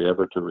history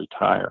ever to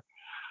retire.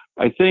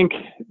 I think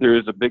there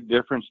is a big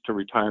difference to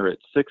retire at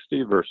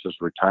 60 versus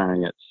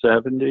retiring at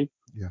 70.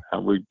 Yeah.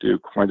 We do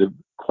quite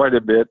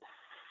a bit.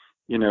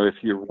 If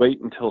you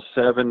wait until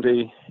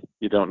 70,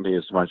 you don't need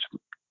as much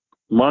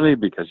money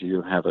because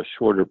you have a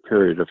shorter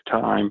period of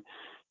time.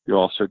 You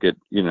also get,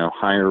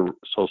 higher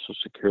Social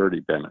Security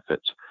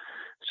benefits.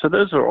 So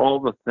those are all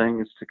the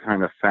things to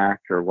kind of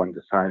factor when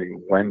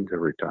deciding when to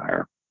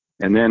retire.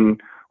 And then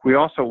we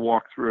also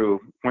walk through,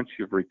 once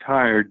you've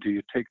retired, do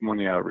you take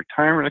money out of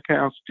retirement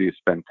accounts? Do you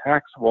spend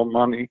taxable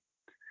money?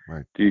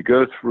 Right. Do you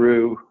go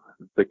through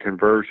the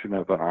conversion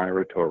of an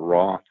IRA to a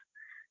Roth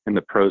and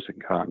the pros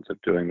and cons of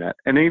doing that?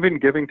 And even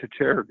giving to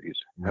charities.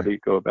 Right. How do you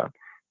go about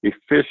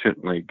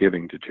efficiently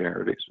giving to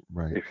charities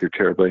if you're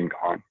terribly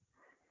inclined?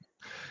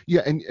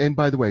 Yeah, and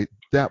by the way,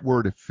 that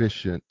word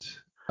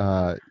efficient,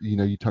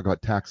 you talk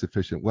about tax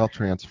efficient wealth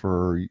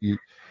transfer.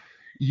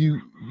 You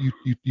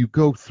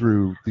go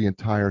through the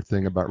entire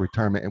thing about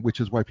retirement, and which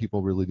is why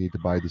people really need to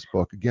buy this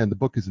book. Again, the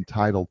book is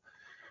entitled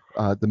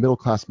The Middle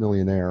Class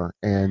Millionaire,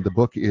 and the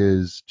book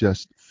is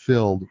just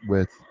filled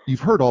with,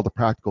 you've heard all the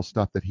practical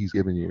stuff that he's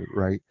given you,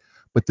 right?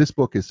 But this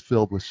book is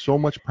filled with so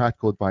much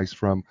practical advice,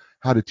 from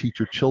how to teach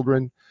your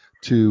children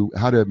to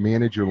how to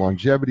manage your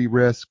longevity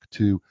risk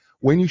to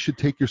when you should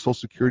take your Social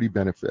Security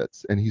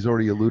benefits. And he's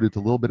already alluded to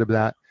a little bit of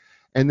that.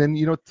 And then,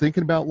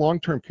 thinking about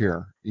long-term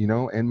care,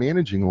 and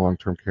managing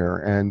long-term care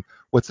and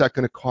what's that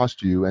going to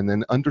cost you. And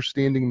then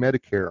understanding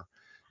Medicare,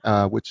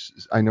 which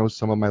I know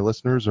some of my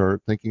listeners are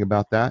thinking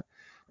about that.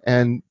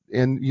 And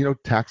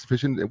tax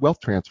efficient wealth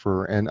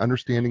transfer and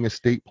understanding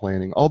estate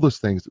planning, all those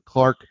things.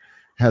 Clark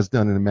has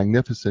done a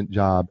magnificent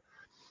job.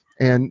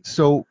 And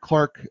so,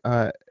 Clark,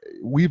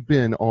 we've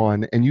been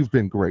on, and you've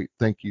been great.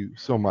 Thank you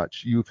so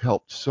much. You've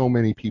helped so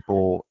many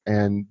people,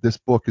 and this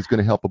book is going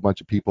to help a bunch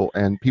of people.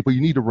 And people,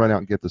 you need to run out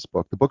and get this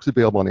book. The book's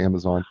available on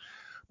Amazon,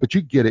 but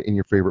you get it in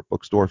your favorite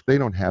bookstore. If they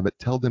don't have it,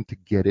 tell them to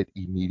get it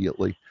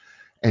immediately.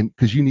 And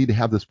because you need to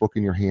have this book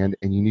in your hand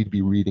and you need to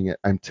be reading it.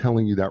 I'm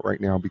telling you that right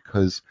now,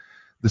 because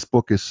this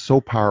book is so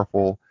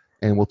powerful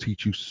and will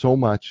teach you so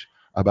much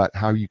about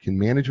how you can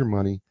manage your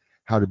money,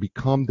 how to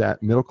become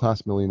that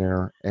middle-class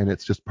millionaire, and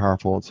it's just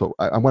powerful. And so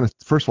I want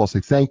to, first of all, say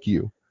thank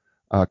you,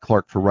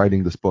 Clark, for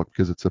writing this book,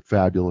 because it's a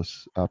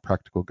fabulous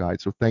practical guide.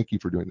 So thank you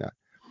for doing that.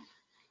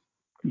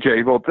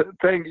 Jay, well,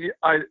 thank you.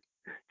 I'm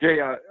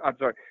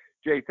sorry.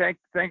 Jay, thank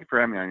you for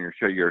having me on your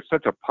show. You're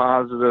such a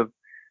positive,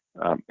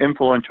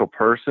 influential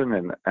person,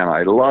 and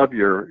I love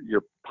your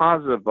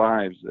positive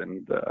vibes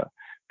and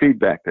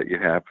feedback that you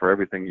have for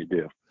everything you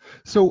do.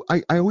 So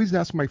I always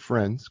ask my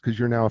friends, because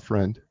you're now a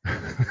friend,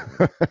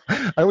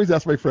 I always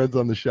ask my friends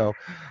on the show,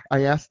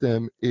 I ask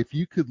them if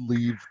you could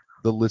leave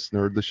the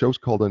listener, the show's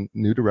called A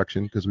New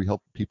Direction because we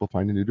help people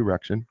find a new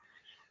direction,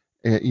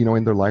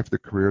 in their life, their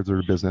careers,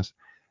 their business,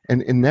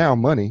 and now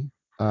money.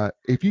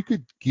 If you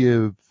could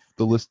give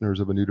the listeners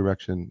of a new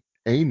direction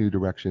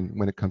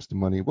when it comes to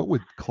money, what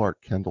would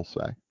Clark Kendall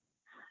say?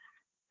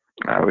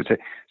 I would say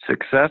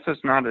success is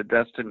not a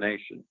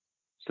destination.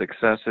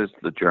 Success is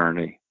the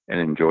journey, and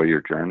enjoy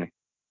your journey.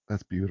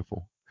 That's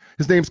beautiful.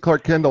 His name's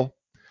Clark Kendall.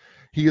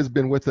 He has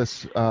been with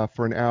us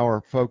for an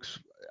hour.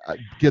 Folks,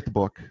 get the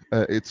book.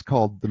 It's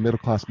called The Middle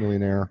Class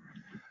Millionaire.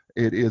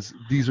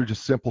 These are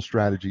just simple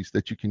strategies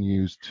that you can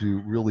use to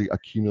really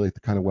accumulate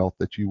the kind of wealth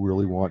that you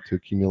really want to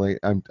accumulate.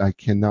 I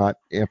cannot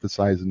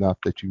emphasize enough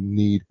that you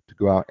need to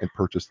go out and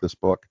purchase this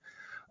book.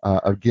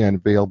 Again,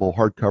 available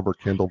hardcover,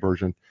 Kindle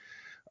version.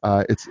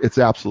 It's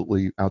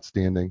absolutely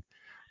outstanding.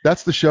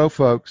 That's the show,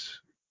 folks.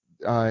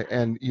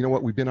 And you know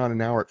what? We've been on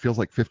an hour. It feels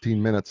like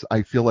 15 minutes.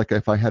 I feel like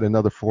if I had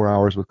another 4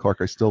 hours with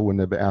Clark, I still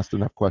wouldn't have asked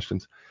enough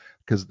questions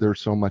because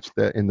there's so much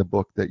that in the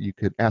book that you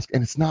could ask.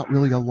 And it's not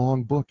really a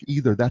long book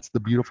either. That's the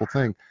beautiful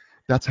thing.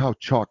 That's how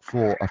chock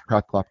full of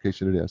practical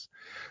application it is.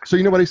 So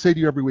you know what I say to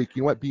you every week?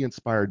 You know what? Be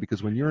inspired,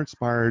 because when you're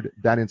inspired,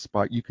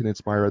 you can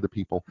inspire other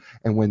people.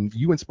 And when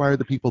you inspire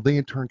the people, they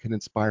in turn can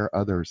inspire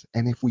others.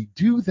 And if we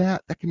do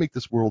that, that can make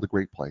this world a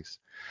great place.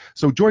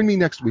 So join me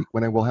next week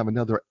when I will have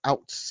another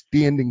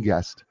outstanding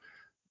guest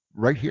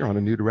right here on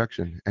A New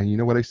Direction. And you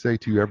know what I say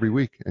to you every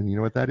week, and you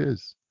know what that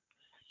is?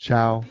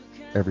 Ciao,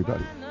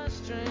 everybody.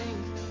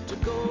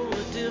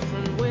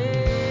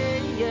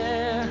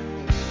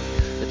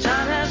 The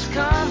time has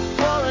come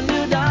for a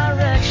new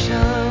direction.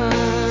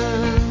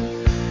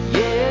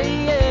 Yeah,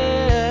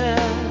 yeah.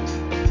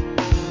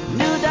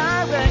 New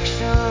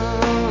direction.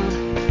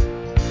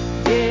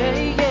 Yeah,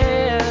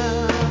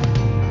 yeah.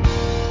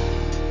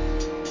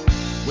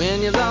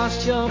 When you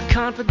lost your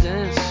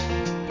confidence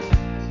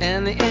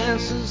and the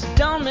answers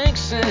don't make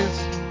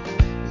sense,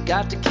 you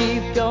got to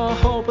keep your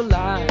hope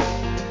alive.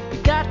 You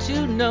got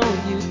to know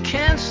you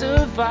can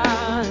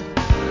survive.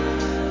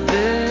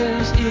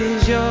 This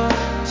is your